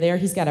that they're there.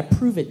 He's got to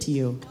prove it to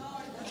you.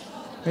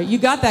 Right? You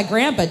got that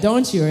grandpa,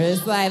 don't you?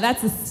 It's like,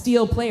 that's a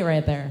steel plate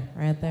right there,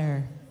 right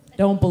there.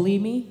 Don't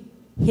believe me?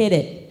 Hit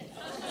it.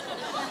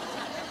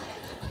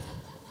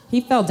 He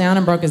fell down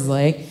and broke his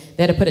leg.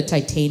 They had to put a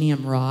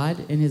titanium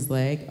rod in his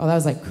leg. Oh, that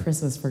was like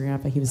Christmas for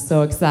Grandpa. He was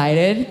so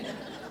excited.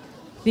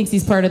 He thinks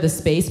he's part of the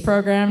space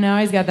program now.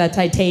 He's got that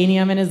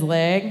titanium in his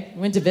leg.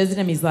 Went to visit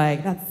him. He's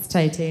like, that's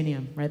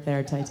titanium. Right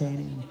there,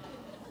 titanium.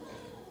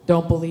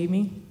 Don't believe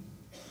me?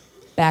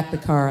 Back the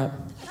car up.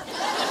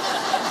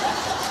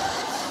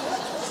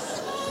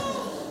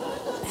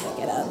 Back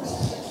it up.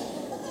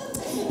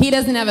 He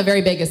doesn't have a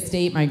very big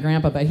estate, my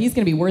grandpa, but he's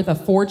going to be worth a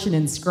fortune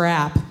in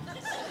scrap.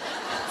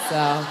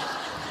 So...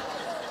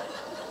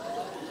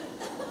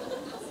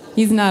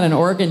 he's not an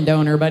organ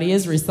donor, but he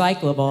is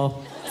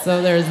recyclable.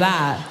 So there's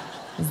that.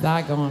 There's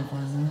that going for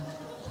him.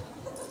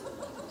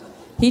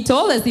 He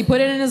told us, he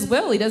put it in his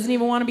will. He doesn't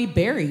even want to be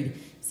buried.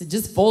 He said,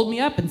 just fold me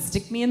up and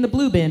stick me in the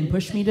blue bin.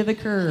 Push me to the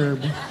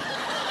curb.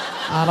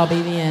 That'll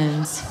be the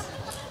end.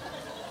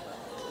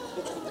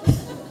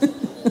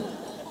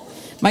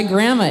 My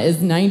grandma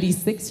is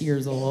 96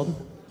 years old.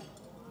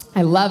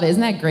 I love it.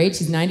 Isn't that great?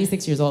 She's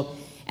 96 years old.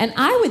 And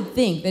I would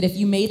think that if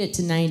you made it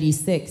to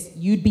 96,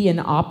 you'd be an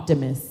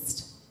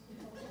optimist.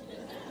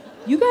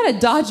 You gotta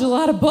dodge a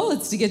lot of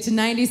bullets to get to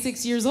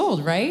 96 years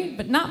old, right?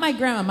 But not my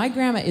grandma. My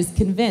grandma is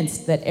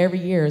convinced that every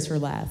year is her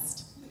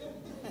last.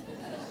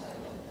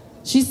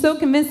 She's so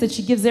convinced that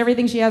she gives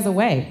everything she has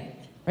away.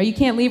 Right? You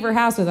can't leave her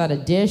house without a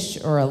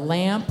dish or a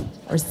lamp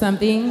or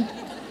something.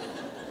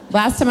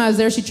 Last time I was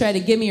there, she tried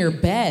to give me her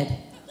bed.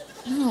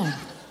 No.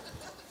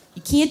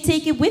 You can't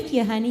take it with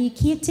you, honey. You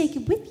can't take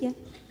it with you.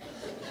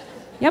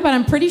 Yeah, but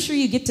I'm pretty sure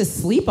you get to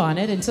sleep on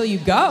it until you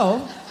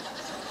go.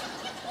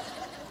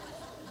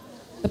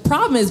 The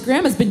problem is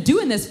Grandma's been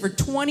doing this for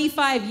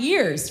 25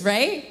 years,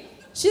 right?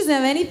 She doesn't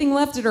have anything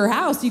left at her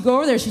house. You go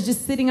over there, she's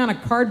just sitting on a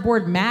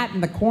cardboard mat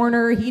in the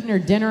corner, heating her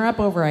dinner up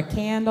over a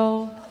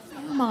candle.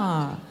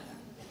 Grandma.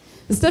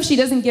 The stuff she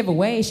doesn't give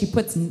away, she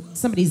puts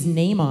somebody's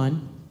name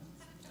on.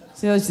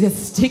 So she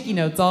has sticky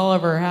notes all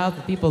over her house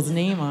with people's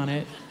name on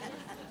it.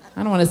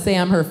 I don't want to say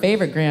I'm her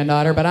favorite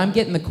granddaughter, but I'm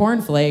getting the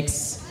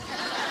cornflakes.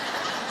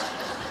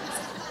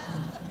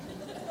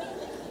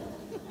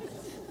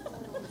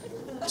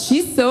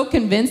 She's so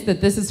convinced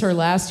that this is her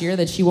last year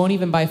that she won't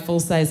even buy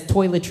full-size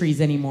toiletries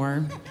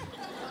anymore.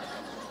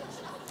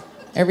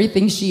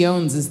 Everything she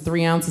owns is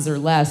 3 ounces or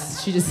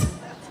less. She just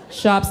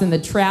shops in the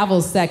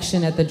travel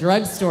section at the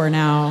drugstore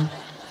now.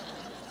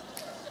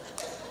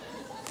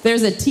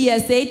 There's a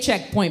TSA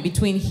checkpoint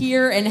between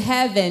here and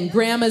heaven.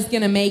 Grandma's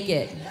gonna make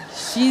it.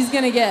 She's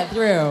gonna get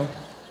through.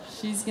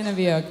 She's gonna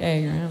be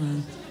okay,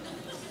 Grandma.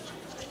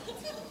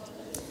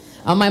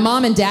 My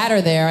mom and dad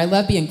are there. I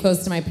love being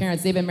close to my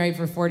parents. They've been married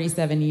for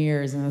 47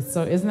 years. And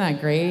so, isn't that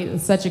great?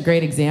 It's such a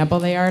great example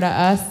they are to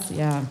us.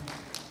 Yeah.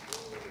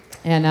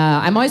 And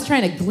I'm always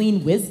trying to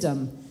glean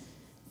wisdom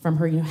from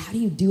her. You know, how do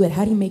you do it?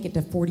 How do you make it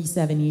to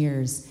 47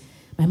 years?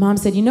 My mom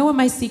said, you know what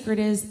my secret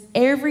is?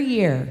 Every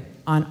year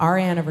on our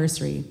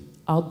anniversary,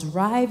 I'll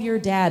drive your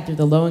dad through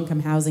the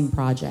low-income housing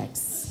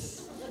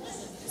projects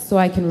so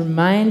I can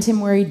remind him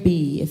where he'd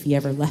be if he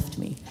ever left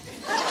me.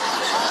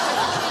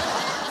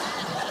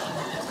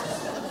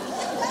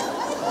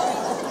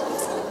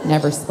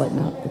 Never splitting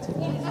up the two of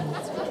them.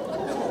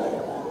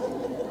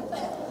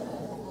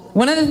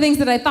 One of the things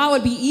that I thought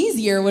would be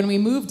easier when we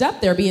moved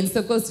up there, being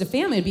so close to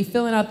family, would be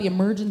filling out the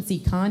emergency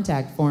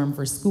contact form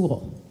for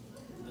school.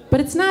 But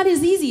it's not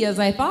as easy as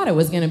I thought it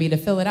was going to be to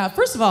fill it out.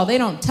 First of all, they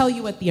don't tell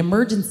you what the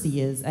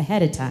emergency is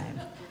ahead of time,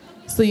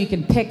 so you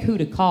can pick who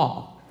to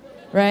call,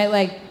 right?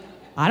 Like,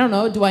 I don't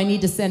know, do I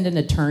need to send an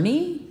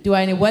attorney?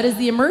 What is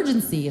the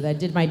emergency?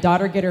 Did my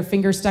daughter get her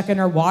finger stuck in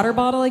her water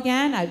bottle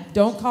again?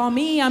 Don't call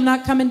me, I'm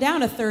not coming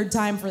down a third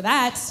time for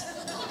that.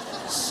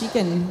 She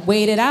can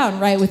wait it out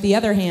and write with the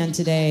other hand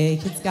today.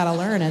 Kid's gotta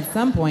learn at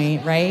some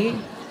point, right?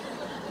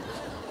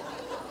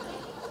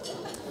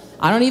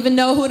 I don't even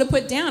know who to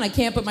put down. I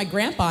can't put my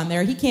grandpa on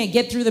there. He can't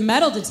get through the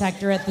metal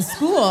detector at the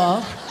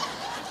school.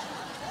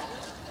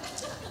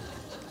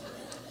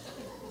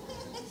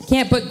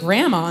 Can't put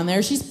grandma on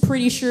there. She's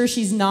pretty sure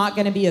she's not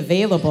going to be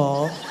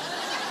available.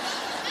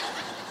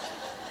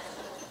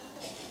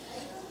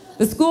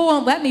 The school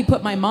won't let me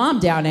put my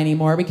mom down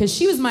anymore because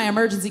she was my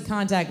emergency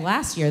contact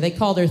last year. They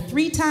called her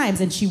 3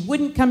 times and she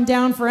wouldn't come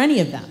down for any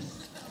of them.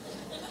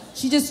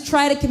 She just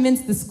tried to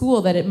convince the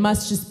school that it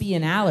must just be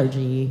an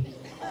allergy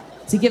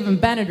to give them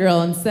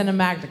Benadryl and send them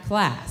back to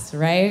class,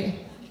 right?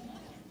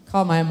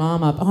 Call my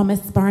mom up. Oh,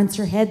 Miss Barnes,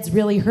 her head's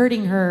really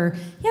hurting her.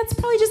 Yeah, it's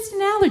probably just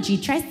an allergy.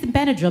 Try some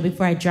Benadryl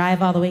before I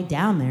drive all the way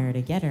down there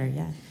to get her,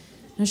 yeah.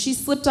 No, she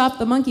slipped off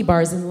the monkey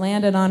bars and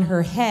landed on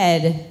her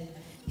head.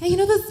 Yeah, you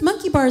know those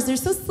monkey bars, they're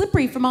so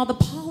slippery from all the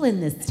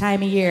pollen this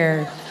time of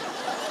year.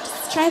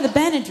 Just try the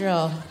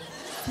Benadryl.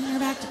 Send her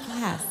back to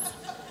class.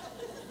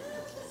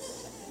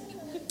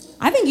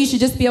 I think you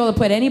should just be able to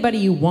put anybody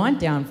you want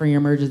down for your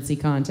emergency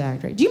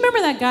contact, right? Do you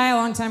remember that guy a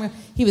long time ago?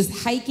 He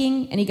was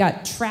hiking and he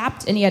got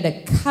trapped and he had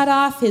to cut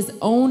off his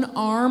own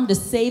arm to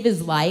save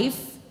his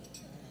life.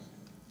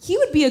 He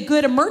would be a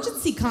good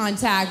emergency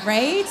contact,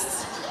 right?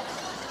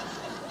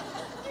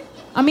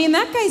 I mean,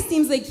 that guy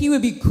seems like he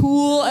would be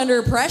cool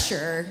under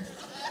pressure.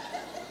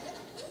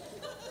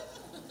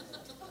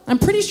 I'm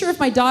pretty sure if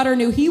my daughter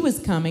knew he was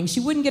coming, she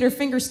wouldn't get her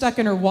finger stuck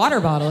in her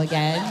water bottle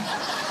again.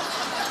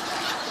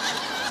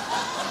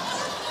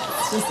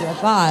 It's just a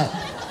thought.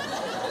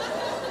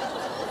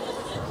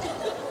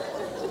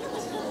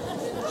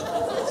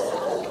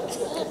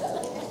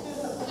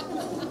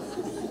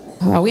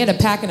 Oh, we had to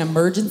pack an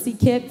emergency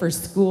kit for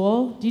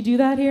school. Do you do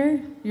that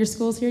here? Your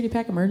school's here? Do you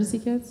pack emergency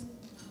kits?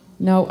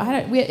 No,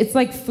 it's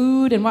like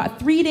food and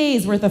 3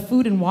 days worth of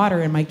food and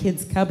water in my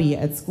kid's cubby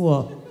at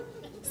school.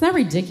 Isn't that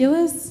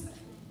ridiculous? And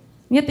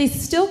yet they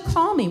still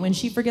call me when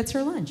she forgets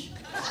her lunch.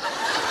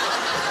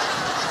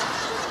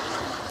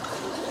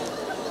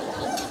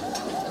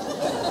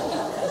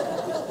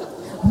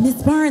 Miss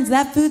Barnes,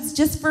 that food's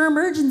just for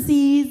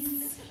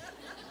emergencies.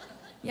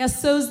 Yeah,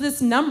 so's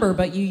this number,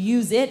 but you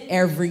use it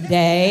every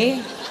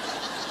day.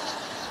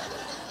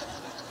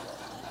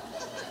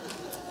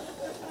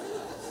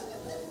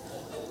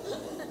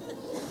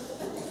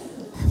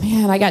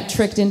 Man, I got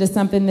tricked into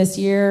something this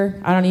year.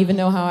 I don't even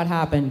know how it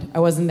happened. I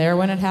wasn't there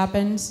when it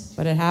happened,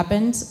 but it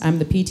happened. I'm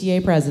the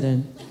PTA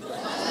president.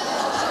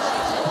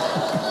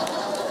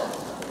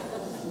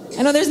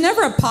 I know there's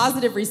never a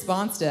positive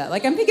response to that.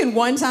 Like, I'm thinking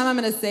one time I'm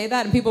going to say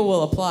that and people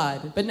will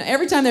applaud. But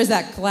every time there's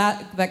that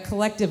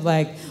collective,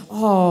 like,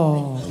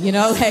 oh, you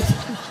know, like,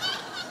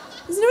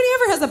 nobody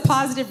ever has a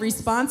positive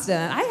response to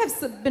that. I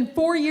have been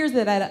 4 years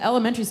at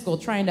elementary school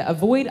trying to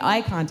avoid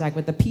eye contact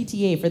with the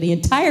PTA for the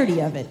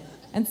entirety of it.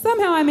 And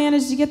somehow I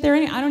managed to get there.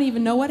 I don't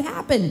even know what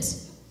happened.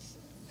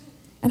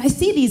 And I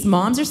see these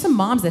moms. There's some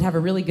moms that have a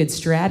really good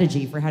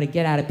strategy for how to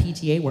get out of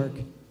PTA work.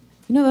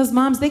 You know, those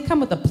moms, they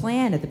come with a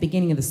plan at the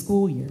beginning of the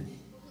school year.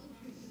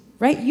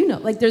 Right? You know,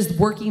 like there's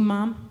working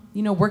mom.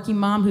 You know, working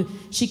mom who,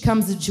 she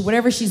comes,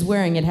 whatever she's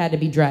wearing, it had to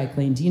be dry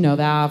cleaned. You know,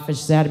 the outfit,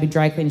 she had to be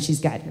dry cleaned.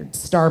 She's got her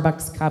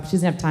Starbucks cup. She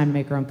doesn't have time to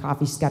make her own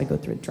coffee. She's got to go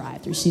through a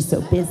drive-thru. She's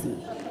so busy.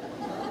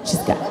 She's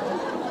got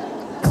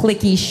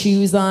clicky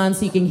shoes on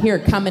so you can hear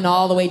her coming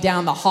all the way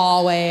down the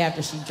hallway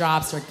after she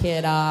drops her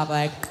kid off.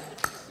 Like,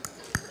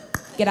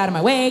 get out of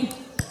my way.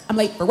 I'm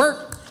late for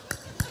work.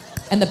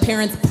 And the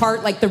parents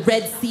part like the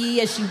Red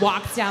Sea as she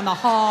walks down the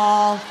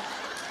hall.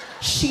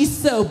 She's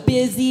so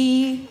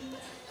busy.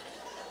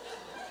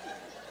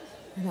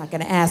 You're not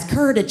gonna ask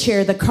her to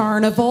chair the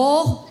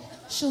carnival.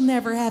 She'll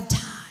never have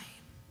time.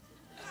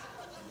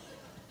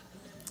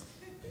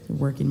 Your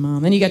working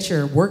mom. Then you got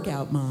your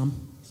workout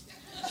mom.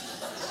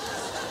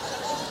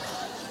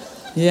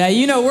 Yeah,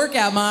 you know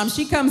workout mom.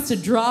 She comes to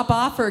drop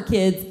off her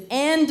kids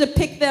and to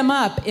pick them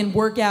up in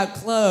workout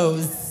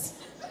clothes.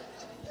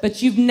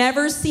 But you've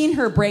never seen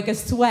her break a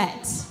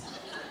sweat.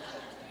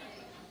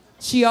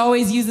 She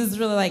always uses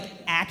really like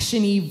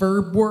action-y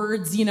verb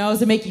words, you know,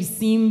 to make you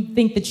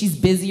think that she's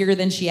busier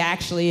than she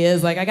actually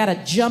is. Like, I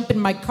gotta jump in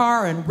my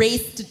car and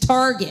race to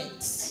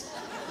Target.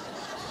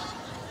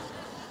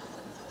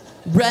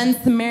 Run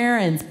some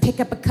errands, pick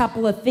up a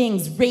couple of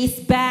things, race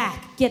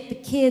back, get the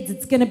kids.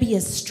 It's gonna be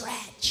a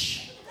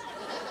stretch.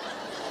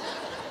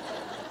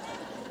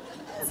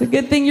 It's a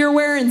good thing you're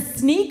wearing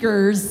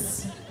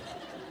sneakers.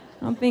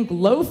 I don't think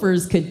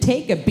loafers could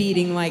take a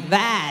beating like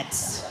that.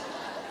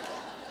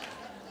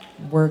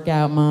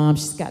 Workout mom,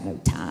 she's got no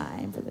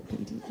time for the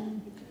PT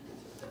thing.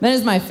 That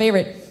is my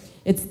favorite.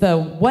 It's the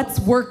what's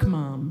work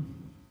mom.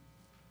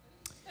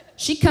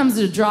 She comes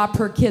to drop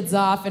her kids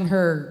off in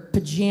her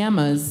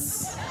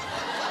pajamas.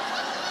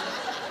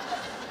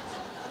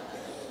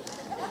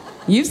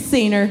 You've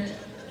seen her.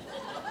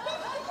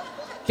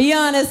 Be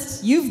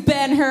honest, you've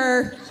been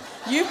her.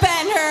 You've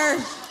been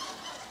her.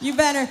 You've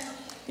been her.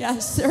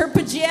 Yes, her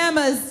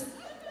pajamas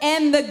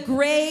and the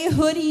gray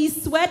hoodie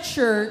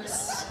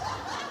sweatshirts.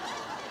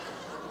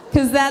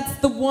 Because that's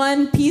the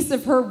one piece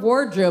of her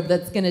wardrobe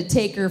that's going to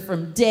take her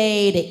from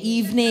day to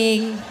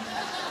evening,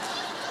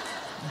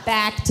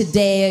 back to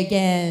day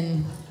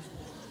again.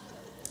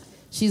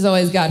 She's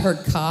always got her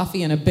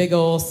coffee in a big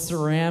old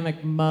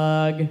ceramic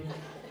mug,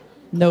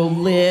 no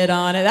lid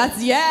on it.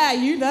 That's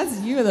you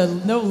with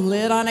a no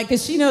lid on it,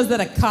 because she knows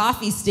that a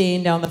coffee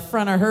stain down the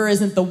front of her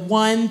isn't the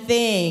one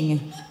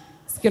thing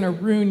gonna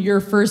ruin your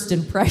first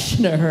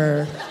impression of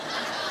her.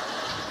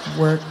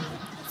 Work.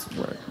 It's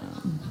work.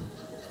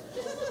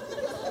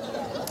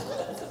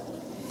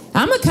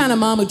 I'm the kind of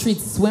mom who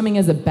treats swimming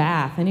as a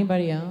bath.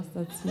 Anybody else?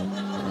 That's you.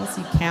 Unless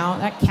you count.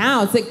 That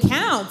counts. It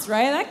counts,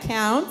 right? That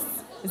counts.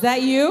 Is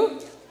that you?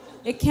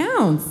 It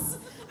counts.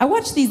 I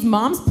watch these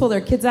moms pull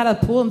their kids out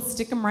of the pool and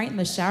stick them right in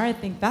the shower. I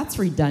think that's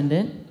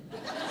redundant.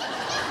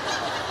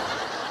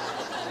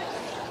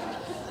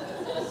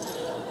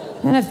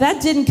 And if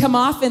that didn't come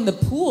off in the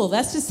pool,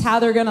 that's just how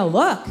they're gonna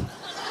look.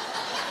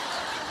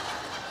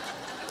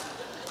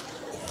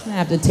 I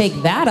have to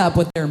take that up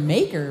with their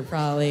maker,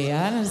 probably.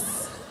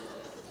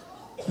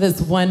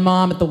 This one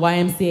mom at the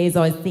YMCA is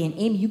always saying,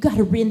 Amy, you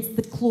gotta rinse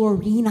the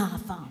chlorine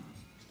off them.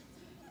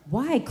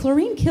 Why?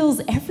 Chlorine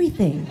kills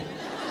everything.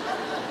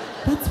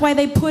 That's why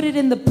they put it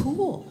in the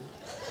pool.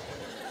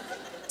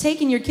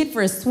 Taking your kid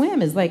for a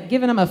swim is like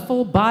giving them a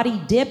full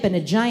body dip in a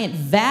giant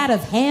vat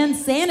of hand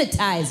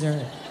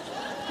sanitizer.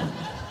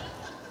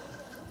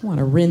 I want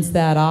to rinse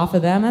that off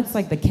of them. That's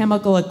like the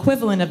chemical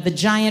equivalent of the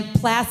giant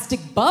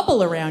plastic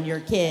bubble around your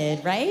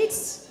kid, right?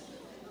 It's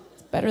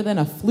better than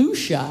a flu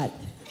shot.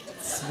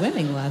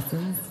 Swimming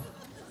lessons.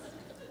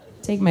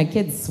 Take my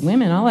kids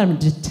swimming. I'll let them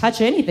just touch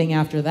anything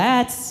after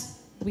that.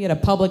 We at a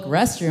public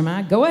restroom,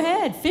 huh? Go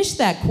ahead, fish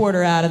that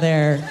quarter out of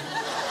there.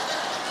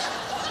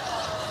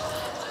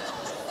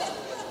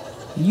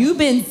 You've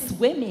been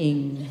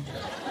swimming.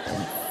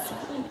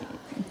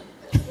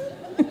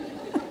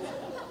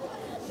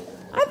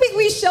 I think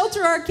we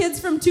shelter our kids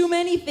from too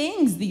many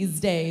things these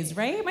days,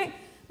 right?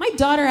 My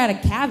daughter had a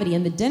cavity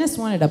and the dentist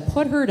wanted to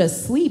put her to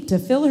sleep to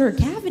fill her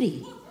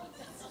cavity.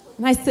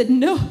 And I said,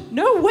 no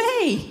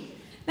way.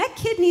 That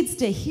kid needs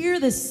to hear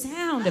the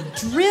sound of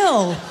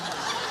drill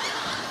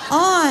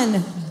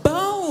on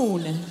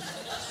bone.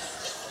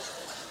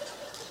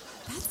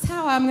 That's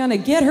how I'm gonna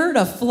get her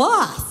to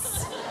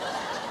floss.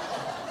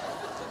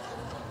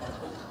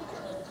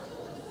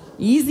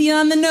 Easy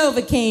on the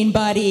Novocaine,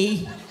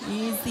 buddy.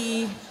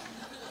 Easy.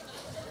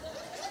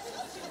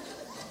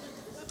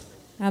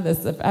 I have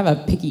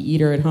a picky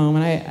eater at home,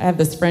 and I have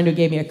this friend who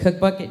gave me a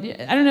cookbook.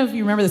 I don't know if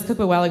you remember this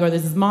cookbook a while ago.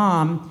 There's this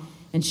mom,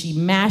 and she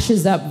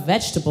mashes up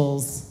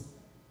vegetables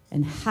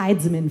and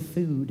hides them in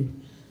food.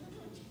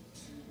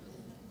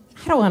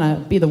 I don't want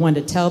to be the one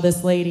to tell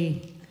this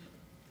lady,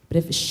 but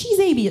if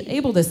she's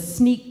able to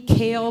sneak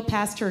kale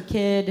past her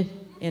kid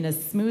in a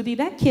smoothie,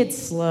 that kid's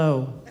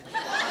slow.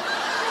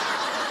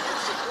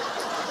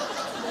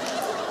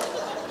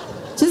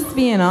 Just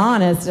being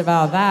honest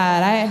about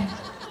that.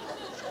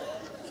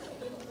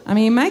 I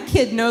mean, my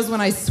kid knows when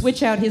I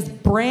switch out his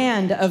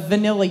brand of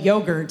vanilla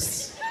yogurt.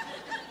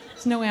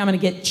 There's no way I'm gonna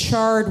get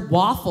charred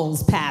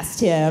waffles past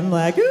him.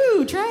 Like,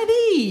 ooh, try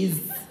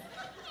these.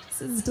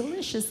 This is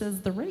delicious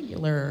as the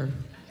regular.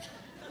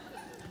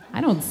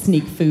 I don't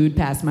sneak food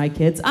past my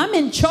kids. I'm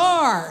in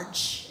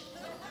charge.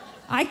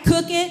 I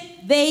cook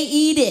it, they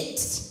eat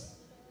it.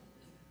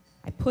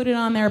 I put it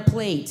on their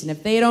plate, and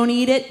if they don't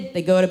eat it,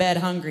 they go to bed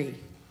hungry.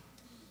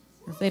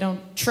 If they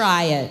don't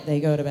try it, they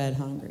go to bed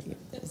hungry.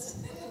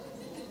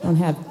 Don't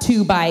have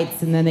 2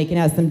 bites and then they can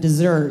have some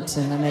dessert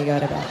and then they go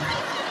to bed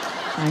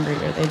hungry,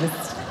 or they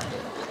just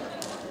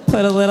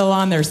put a little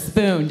on their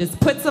spoon. Just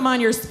put some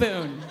on your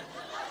spoon.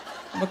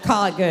 We'll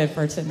call it good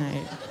for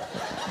tonight.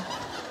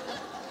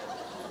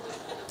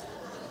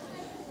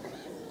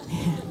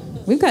 Man,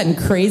 we've gotten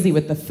crazy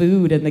with the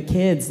food and the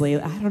kids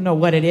lately. I don't know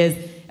what it is.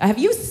 Have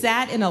you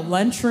sat in a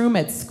lunchroom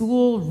at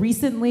school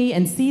recently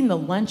and seen the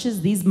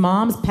lunches these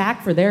moms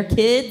pack for their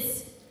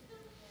kids?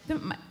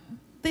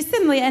 They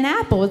send like an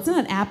apple. It's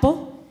not an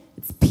apple.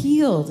 It's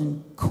peeled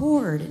and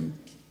cored and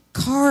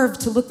carved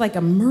to look like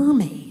a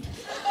mermaid.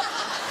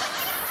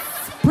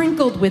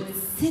 Sprinkled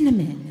with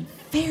cinnamon and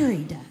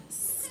fairy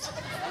dust.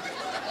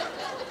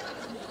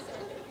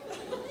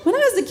 When I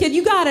was a kid,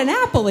 you got an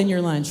apple in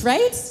your lunch,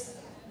 right?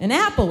 An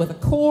apple with a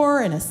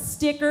core and a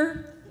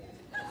sticker.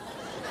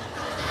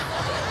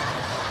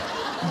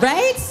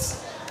 Right?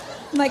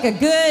 Like a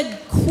good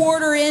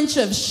 1/4 inch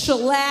of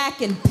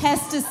shellac and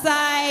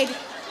pesticide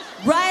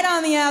right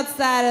on the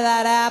outside of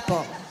that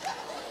apple.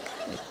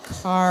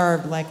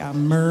 Carved like a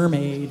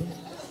mermaid.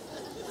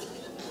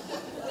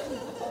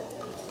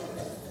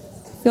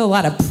 I feel a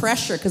lot of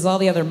pressure because all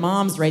the other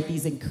moms write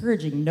these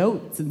encouraging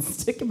notes and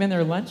stick them in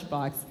their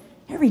lunchbox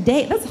every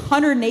day. That's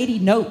 180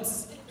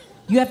 notes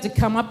you have to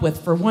come up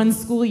with for one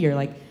school year.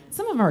 Like,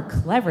 some of them are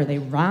clever. They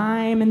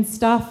rhyme and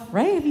stuff,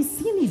 right? Have you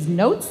seen these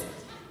notes?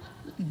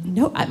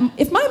 No,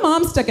 if my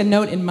mom stuck a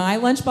note in my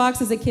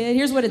lunchbox as a kid,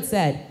 here's what it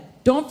said.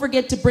 Don't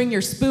forget to bring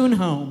your spoon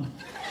home.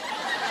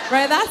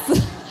 Right? That's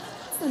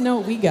the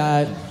note we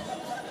got.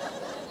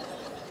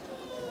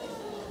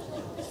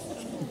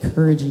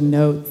 Encouraging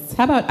notes.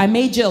 How about, I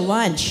made you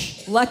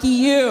lunch. Lucky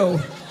you.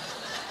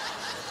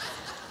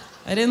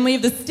 I didn't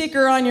leave the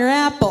sticker on your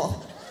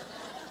apple.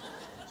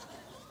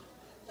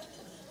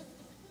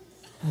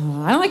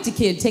 I don't like to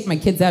take my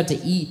kids out to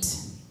eat.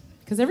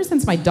 Because ever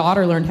since my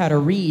daughter learned how to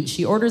read,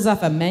 she orders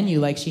off a menu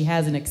like she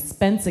has an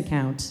expense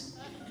account.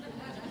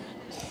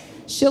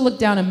 She'll look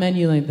down a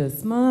menu like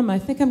this. Mom, I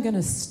think I'm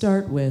gonna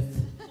start with.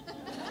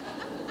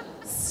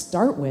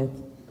 Start with?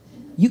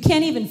 You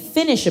can't even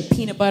finish a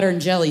peanut butter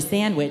and jelly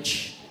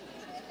sandwich.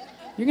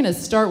 You're gonna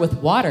start with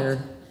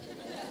water.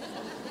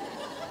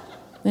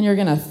 Then you're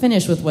gonna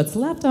finish with what's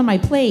left on my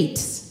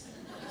plate.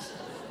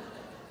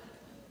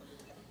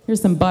 Here's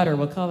some butter,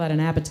 we'll call that an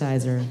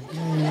appetizer.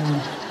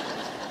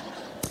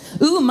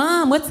 Ooh,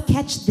 Mom, what's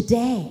catch the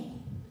day?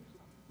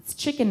 It's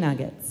chicken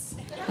nuggets.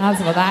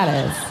 That's what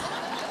that is.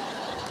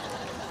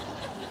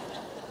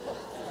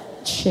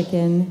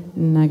 Chicken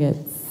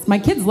nuggets. My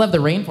kids love the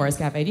Rainforest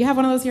Cafe. Do you have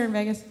one of those here in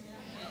Vegas?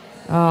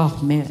 Oh,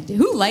 man.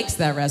 Who likes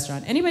that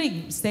restaurant?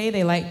 Anybody say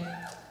they like...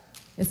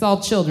 It's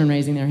all children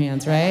raising their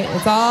hands, right?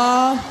 It's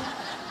all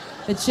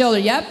the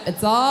children. Yep,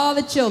 it's all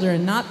the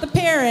children, not the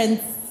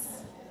parents.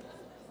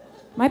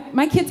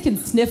 My kids can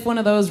sniff one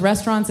of those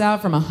restaurants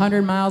out from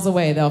 100 miles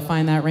away. They'll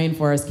find that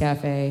Rainforest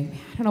Cafe.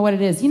 I don't know what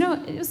it is. You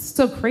know, it's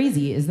so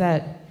crazy is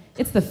that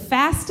it's the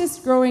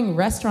fastest growing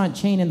restaurant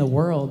chain in the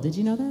world. Did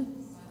you know that?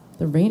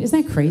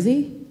 Isn't that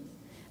crazy?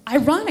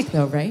 Ironic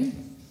though, right?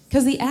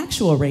 Because the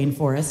actual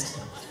rainforest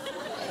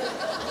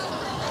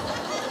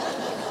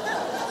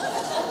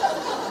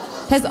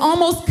has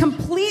almost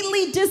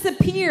completely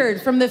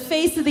disappeared from the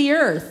face of the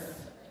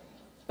earth.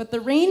 But the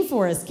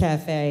Rainforest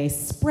Cafe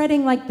is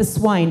spreading like the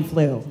swine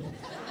flu.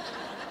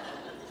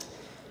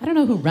 I don't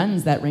know who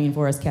runs that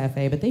Rainforest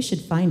Cafe, but they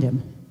should find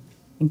him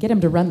and get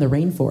him to run the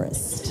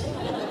rainforest.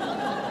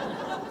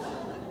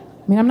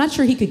 I mean, I'm not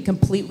sure he could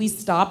completely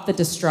stop the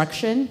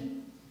destruction,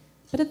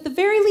 but at the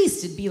very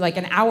least, it'd be like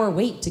an hour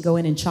wait to go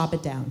in and chop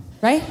it down,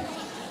 right?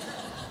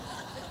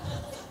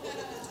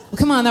 Well,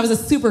 come on, that was a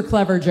super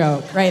clever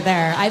joke right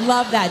there. I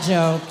love that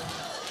joke.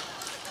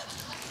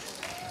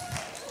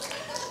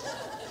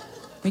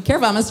 Be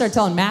careful, I'm gonna start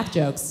telling math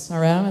jokes, all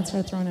right? I'm gonna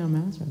start throwing out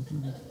math jokes.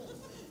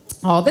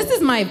 Oh, this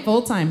is my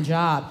full-time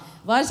job.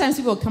 A lot of times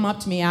people will come up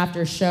to me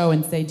after a show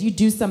and say, do you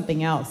do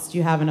something else? Do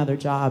you have another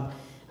job?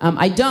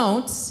 I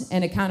don't,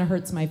 and it kind of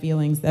hurts my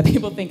feelings that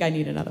people think I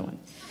need another one.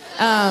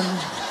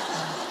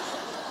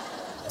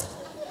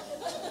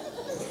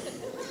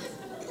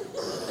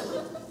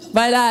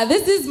 But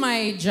this is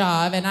my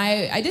job, and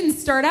I didn't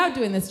start out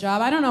doing this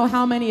job. I don't know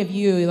how many of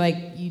you,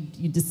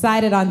 you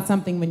decided on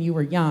something when you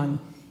were young,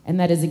 and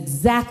that is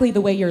exactly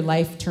the way your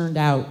life turned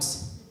out.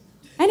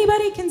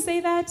 Anybody can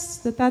say that?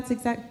 That's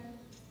exact.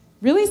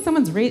 Really?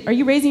 Are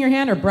you raising your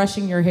hand or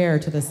brushing your hair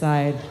to the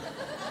side?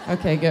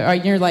 Okay,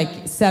 good. You're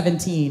like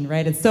 17,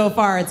 right? And so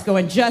far, it's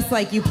going just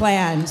like you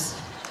planned.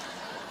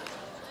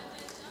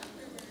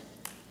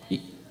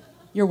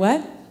 You're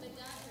what?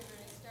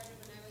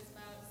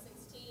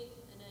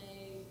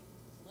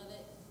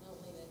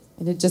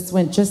 And it just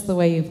went just the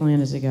way you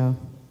planned it to go.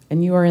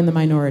 And you are in the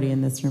minority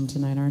in this room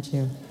tonight, aren't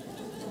you?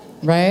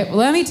 Right? Well,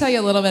 let me tell you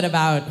a little bit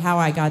about how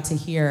I got to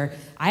here.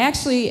 I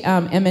actually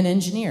am an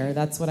engineer.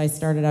 That's what I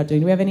started out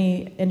doing. Do we have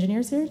any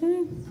engineers here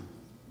tonight?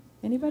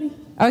 Anybody?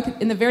 Okay,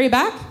 in the very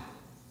back?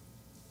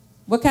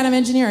 What kind of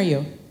engineer are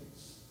you?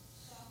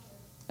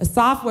 A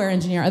software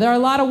engineer. Are there a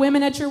lot of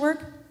women at your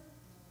work?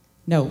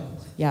 No.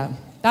 Yeah.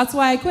 That's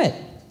why I quit.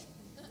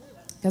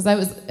 Because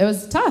it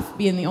was tough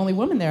being the only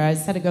woman there. I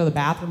just had to go to the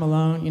bathroom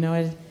alone, you know.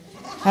 I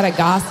had to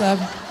gossip.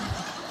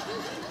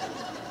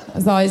 I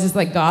was always just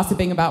like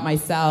gossiping about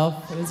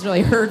myself. It was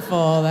really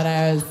hurtful that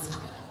I was...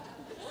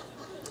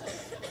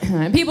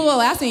 And people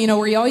will ask me, you know,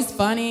 were you always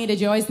funny? Did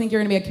you always think you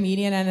were going to be a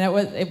comedian? And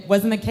it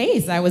wasn't the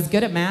case. I was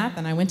good at math,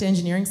 and I went to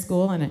engineering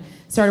school, and I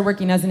started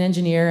working as an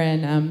engineer,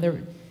 and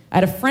I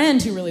had a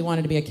friend who really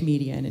wanted to be a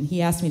comedian, and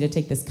he asked me to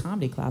take this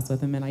comedy class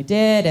with him, and I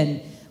did,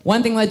 and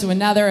one thing led to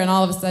another, and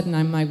all of a sudden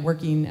I'm like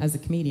working as a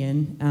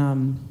comedian.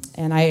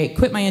 And I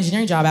quit my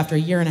engineering job after a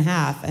year and a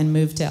half and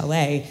moved to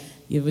LA.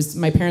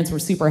 My parents were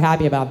super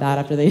happy about that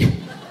after they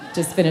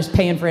just finished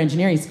paying for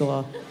engineering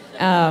school.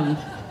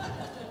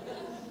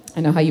 I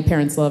know how you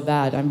parents love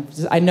that.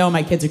 I know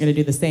my kids are going to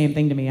do the same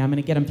thing to me. I'm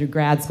going to get them through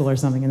grad school or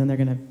something, and then they're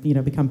going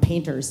to, become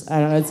painters. I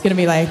don't know. It's going to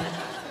be like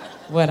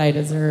what I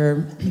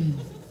deserve.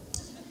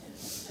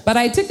 But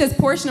I took this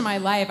portion of my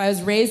life. I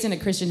was raised in a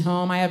Christian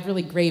home. I have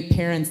really great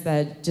parents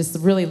that just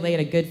really laid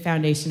a good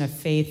foundation of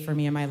faith for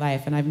me in my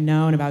life. And I've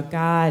known about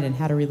God and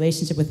had a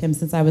relationship with Him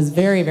since I was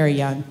very, very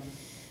young.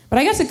 But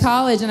I got to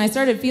college, and I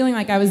started feeling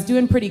like I was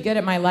doing pretty good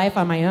at my life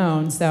on my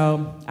own.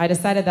 So I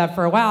decided that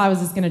for a while I was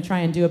just going to try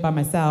and do it by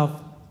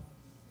myself.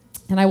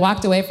 And I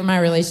walked away from my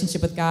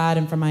relationship with God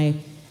and from my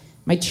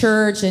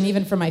church and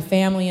even from my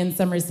family in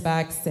some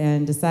respects,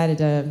 and decided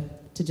to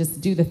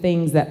just do the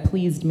things that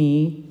pleased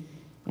me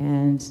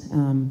and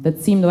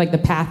that seemed like the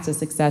path to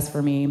success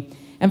for me.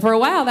 And for a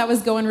while, that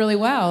was going really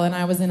well. And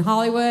I was in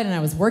Hollywood, and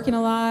I was working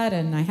a lot,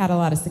 and I had a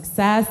lot of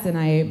success. And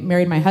I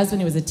married my husband,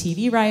 who was a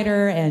TV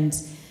writer. And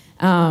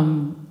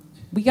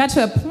we got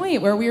to a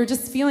point where we were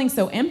just feeling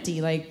so empty,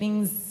 like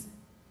things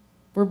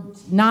were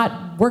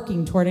not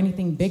working toward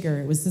anything bigger.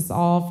 It was just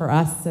all for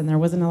us, and there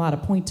wasn't a lot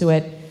of point to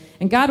it.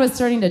 And God was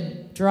starting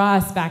to draw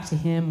us back to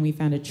Him. We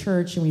found a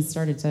church, and we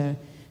started to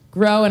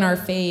grow in our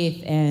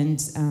faith.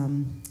 And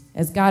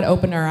as God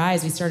opened our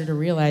eyes, we started to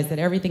realize that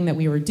everything that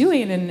we were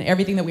doing and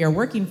everything that we were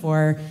working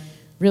for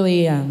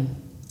really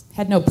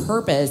had no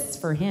purpose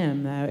for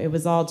him. It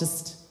was all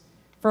just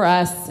for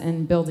us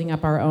and building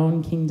up our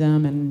own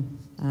kingdom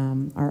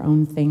and our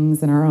own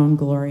things and our own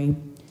glory.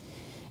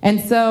 And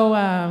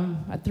so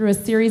through a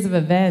series of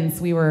events,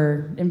 we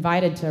were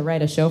invited to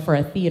write a show for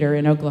a theater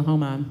in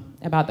Oklahoma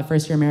about the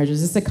first year of marriage. It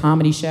was just a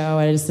comedy show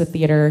at just a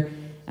theater.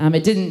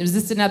 It was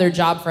just another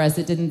job for us.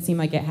 It didn't seem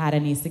like it had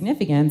any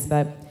significance,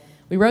 but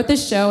we wrote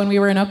this show, and we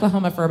were in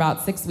Oklahoma for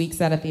about 6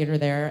 weeks at a theater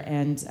there,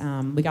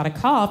 and we got a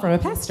call from a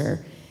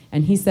pastor,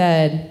 and he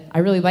said, I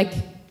really like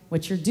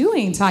what you're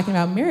doing, talking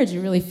about marriage.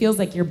 It really feels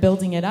like you're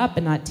building it up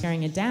and not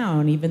tearing it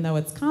down, even though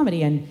it's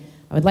comedy, and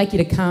I would like you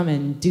to come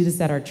and do this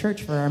at our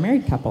church for our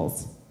married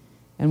couples.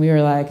 And we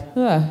were like,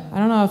 I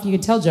don't know if you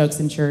could tell jokes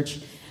in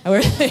church.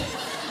 And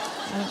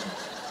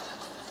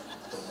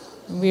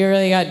we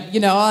really got,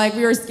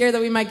 we were scared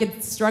that we might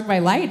get struck by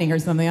lightning or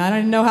something. I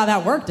didn't know how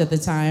that worked at the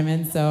time.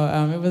 And so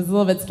it was a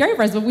little bit scary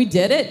for us, but we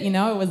did it. It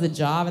was a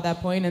job at that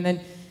point. And then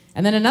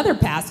another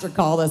pastor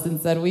called us and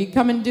said, will you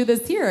come and do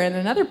this here? And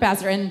another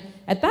pastor. And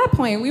at that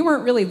point, we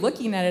weren't really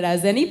looking at it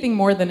as anything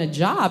more than a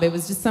job. It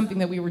was just something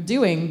that we were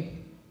doing.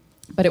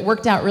 But it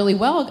worked out really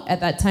well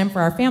at that time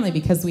for our family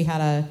because we had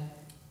a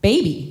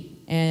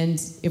baby.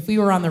 And if we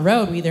were on the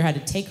road, we either had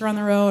to take her on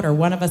the road or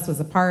one of us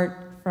was apart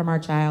from our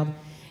child.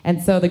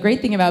 And so the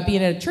great thing about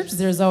being at a church is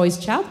there's always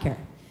childcare.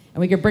 And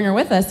we could bring her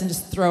with us and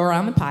just throw her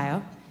on the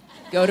pile,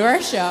 go to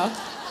our show,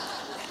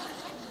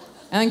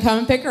 and then come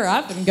and pick her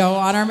up and go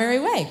on our merry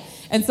way.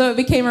 And so it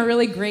became a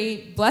really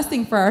great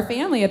blessing for our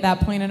family at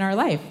that point in our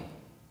life.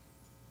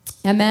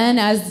 And then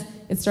as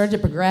it started to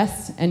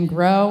progress and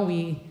grow,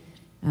 we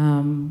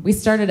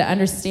started to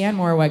understand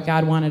more what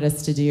God wanted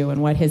us to do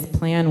and what his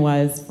plan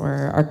was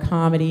for our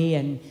comedy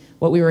and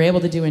what we were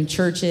able to do in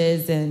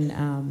churches.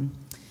 And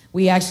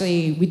we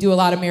do a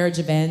lot of marriage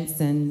events,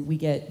 and we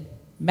get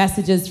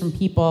messages from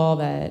people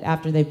that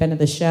after they've been to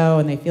the show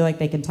and they feel like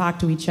they can talk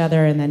to each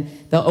other, and then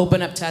they'll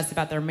open up to us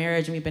about their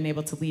marriage, and we've been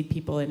able to lead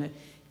people in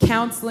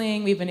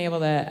counseling. We've been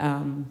able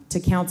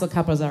to counsel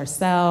couples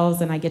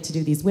ourselves, and I get to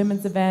do these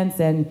women's events,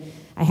 and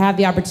I have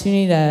the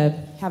opportunity to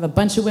have a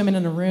bunch of women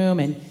in a room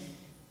and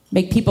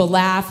make people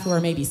laugh who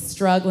are maybe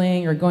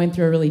struggling or going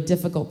through a really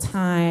difficult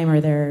time, or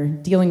they're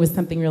dealing with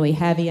something really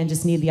heavy and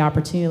just need the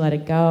opportunity to let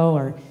it go,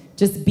 or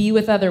just be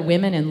with other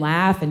women and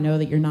laugh and know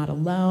that you're not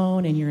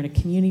alone and you're in a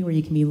community where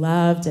you can be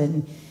loved.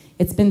 And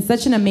it's been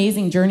such an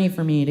amazing journey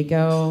for me to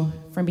go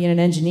from being an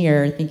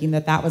engineer, thinking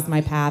that that was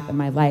my path in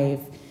my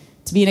life,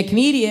 to being a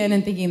comedian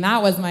and thinking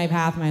that was my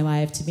path in my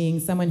life, to being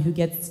someone who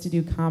gets to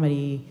do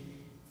comedy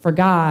for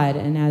God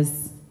and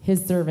as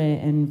his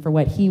servant and for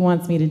what he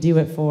wants me to do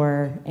it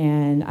for.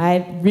 And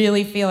I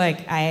really feel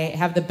like I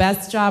have the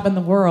best job in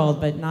the world,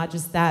 but not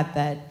just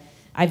that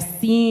I've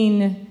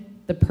seen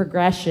the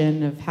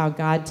progression of how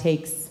God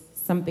takes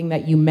something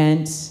that you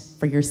meant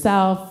for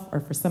yourself or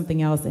for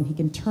something else, and he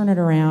can turn it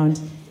around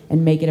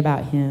and make it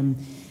about him.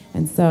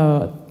 And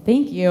so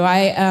thank you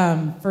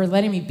for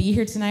letting me be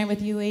here tonight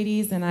with you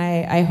ladies. And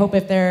I hope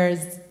if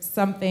there's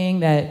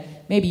something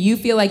that maybe you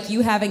feel like you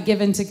haven't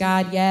given to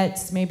God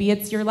yet, maybe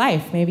it's your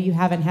life. Maybe you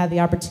haven't had the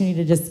opportunity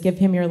to just give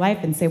him your life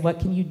and say, what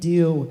can you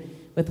do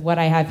with what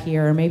I have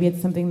here? Or maybe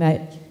it's something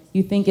that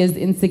you think is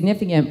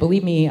insignificant.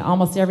 Believe me,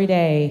 almost every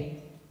day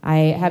I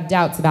have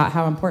doubts about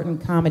how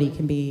important comedy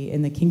can be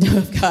in the kingdom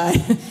of God.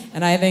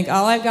 And I think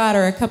all I've got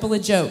are a couple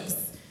of jokes.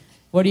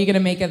 What are you going to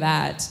make of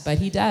that? But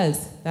he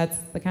does. That's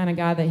the kind of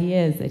God that he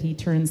is, that he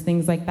turns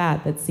things like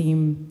that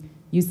seem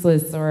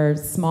useless or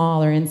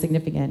small or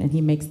insignificant, and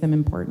he makes them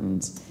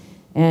important.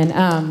 And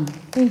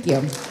thank you.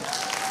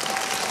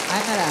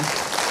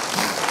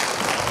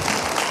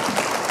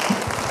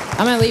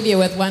 I'm going to leave you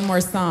with one more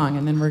song,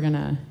 and then we're going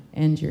to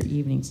end your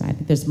evening tonight. I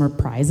think there's more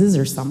prizes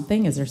or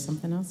something. Is there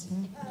something else?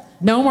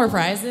 No more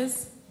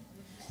prizes?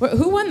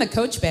 Who won the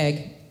Coach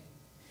bag?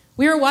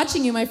 We were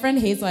watching you, my friend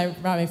Hazel, I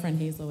brought my friend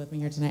Hazel with me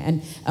here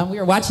tonight, and we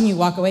were watching you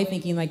walk away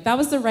thinking, like, that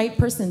was the right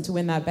person to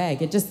win that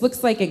bag. It just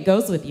looks like it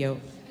goes with you.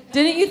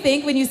 Didn't you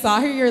think when you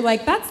saw her, you're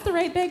like, that's the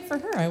right bag for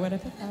her. I would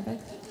have picked that bag.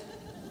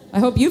 I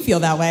hope you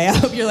feel that way. I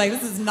hope you're like,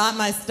 this is not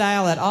my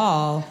style at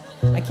all.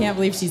 I can't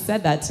believe she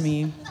said that to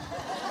me.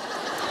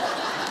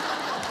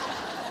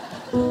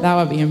 That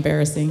would be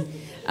embarrassing.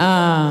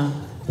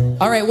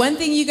 All right, one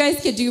thing you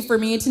guys could do for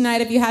me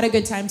tonight, if you had a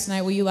good time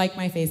tonight, will you like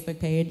my Facebook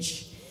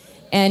page?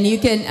 And you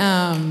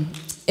can,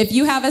 if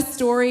you have a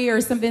story or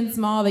something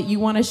small that you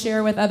want to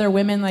share with other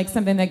women, like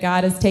something that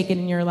God has taken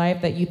in your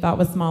life that you thought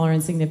was small or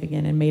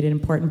insignificant and made it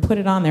important, put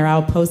it on there.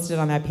 I'll post it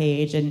on that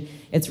page. And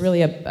it's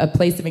really a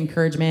place of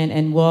encouragement.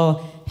 And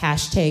we'll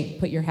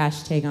put your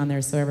hashtag on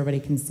there so everybody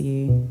can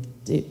see.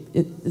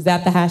 Is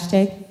that the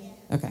hashtag?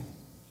 Okay.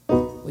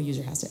 We'll use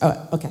your hashtag.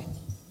 Oh, okay.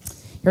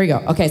 Here we go.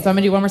 Okay, so I'm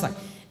going to do one more song.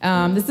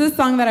 This is a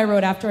song that I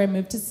wrote after I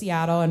moved to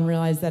Seattle and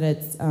realized that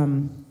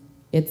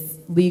it's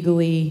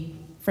legally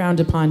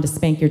frowned upon to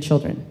spank your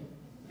children.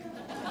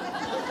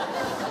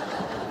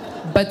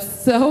 But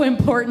so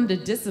important to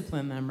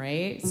discipline them,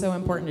 right? So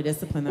important to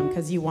discipline them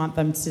because you want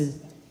them to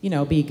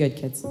be good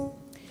kids.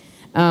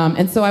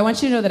 And so I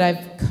want you to know that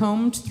I've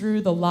combed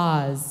through the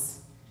laws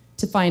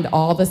to find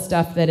all the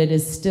stuff that it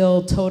is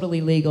still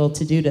totally legal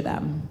to do to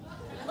them.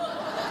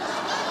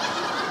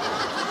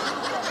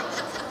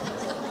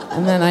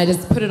 And then I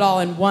just put it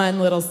all in one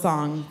little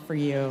song for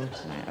you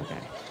tonight. Okay,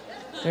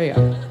 there you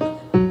go.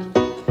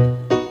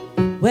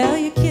 Well,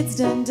 your kid's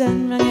done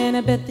wrong, and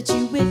I bet that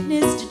you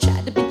witnessed. You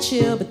tried to be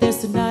chill, but they're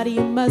so naughty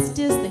and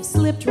mustest. They've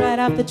slipped right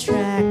off the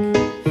track,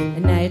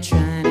 and now you're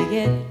trying to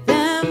get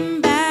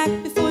them back.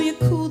 Before your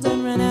cool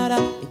done run out,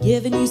 I'll be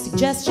giving you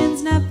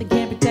suggestions. Nothing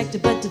can protect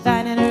it but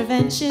divine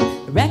intervention.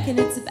 I reckon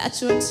it's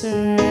about your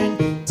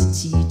turn to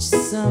teach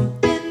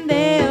something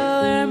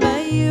they'll learn,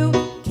 but you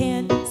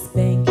can't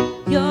spank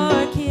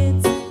your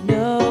kids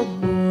no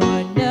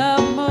more, no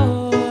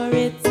more.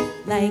 It's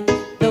like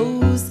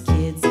those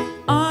kids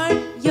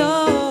aren't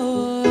yours.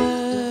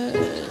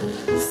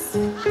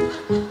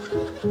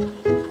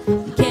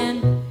 You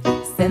can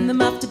send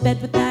them up to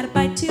bed without a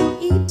bite to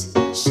eat,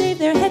 shave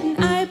their head and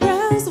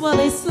eyebrows while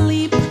they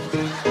sleep.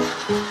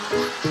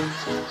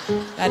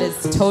 That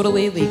is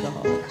totally legal.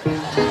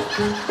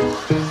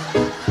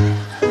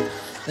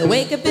 They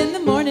wake up in the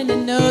morning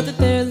and know that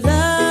they're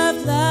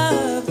loved,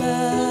 loved,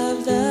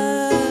 loved,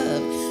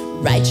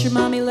 loved. Write your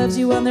mommy loves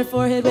you on their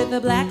forehead with a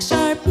black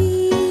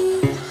Sharpie.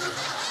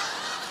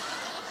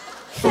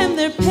 Hem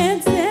their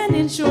pants then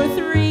inch or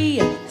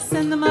 3.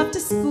 Send them off to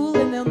school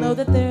and they'll know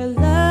that they're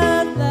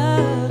loved,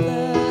 loved,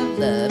 loved,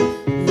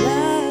 loved,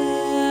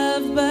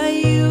 loved. But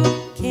you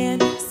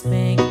can't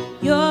spank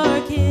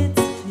your kids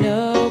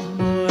no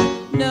more,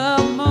 no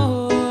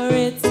more.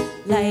 It's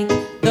like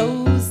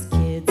those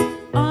kids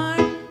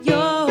aren't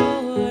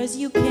yours.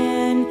 You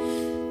can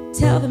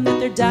tell them that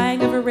they're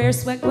dying of a rare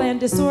sweat gland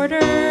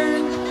disorder.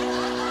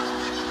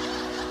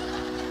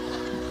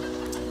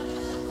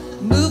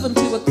 Move them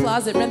to a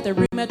closet, rent their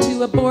room out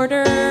to a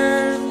boarder.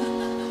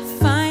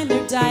 Find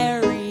their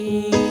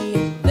diary,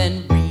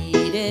 then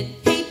read it,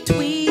 hate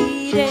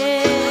tweet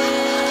it.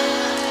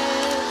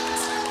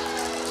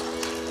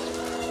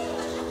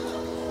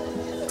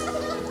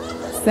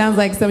 Sounds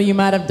like some of you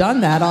might have done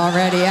that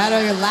already. I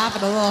know you're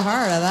laughing a little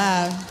hard at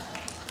that.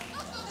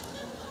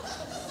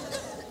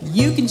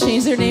 You can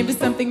change their name to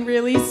something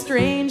really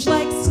strange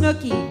like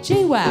Snooki,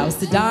 JWoww,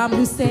 Saddam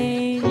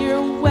Hussein.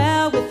 You're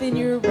well within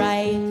your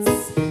rights.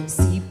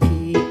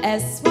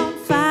 CPS won't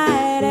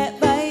fight it,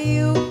 but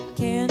you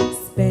can't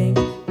spank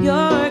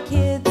your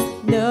kids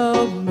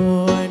no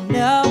more,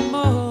 no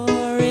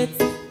more.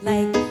 It's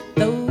like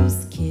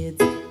those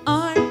kids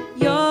aren't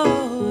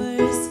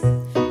yours.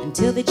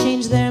 Until they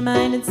change their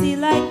mind and see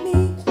like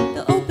me,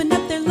 they'll open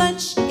up their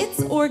lunch,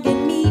 it's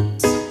organ meat.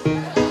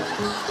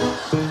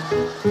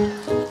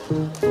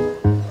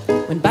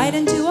 Bite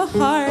into a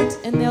heart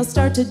and they'll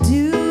start to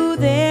do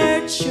their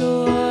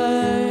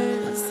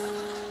chores.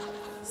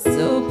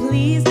 So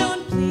please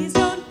don't, please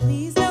don't,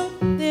 please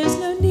don't. There's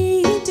no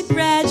need to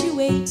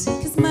graduate,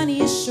 cause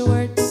money is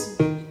short.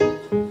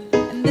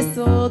 And this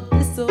old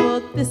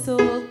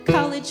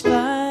college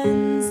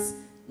fund's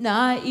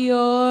not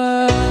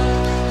yours.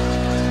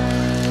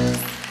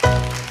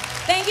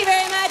 Thank you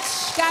very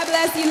much. God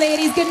bless you,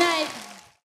 ladies. Good night.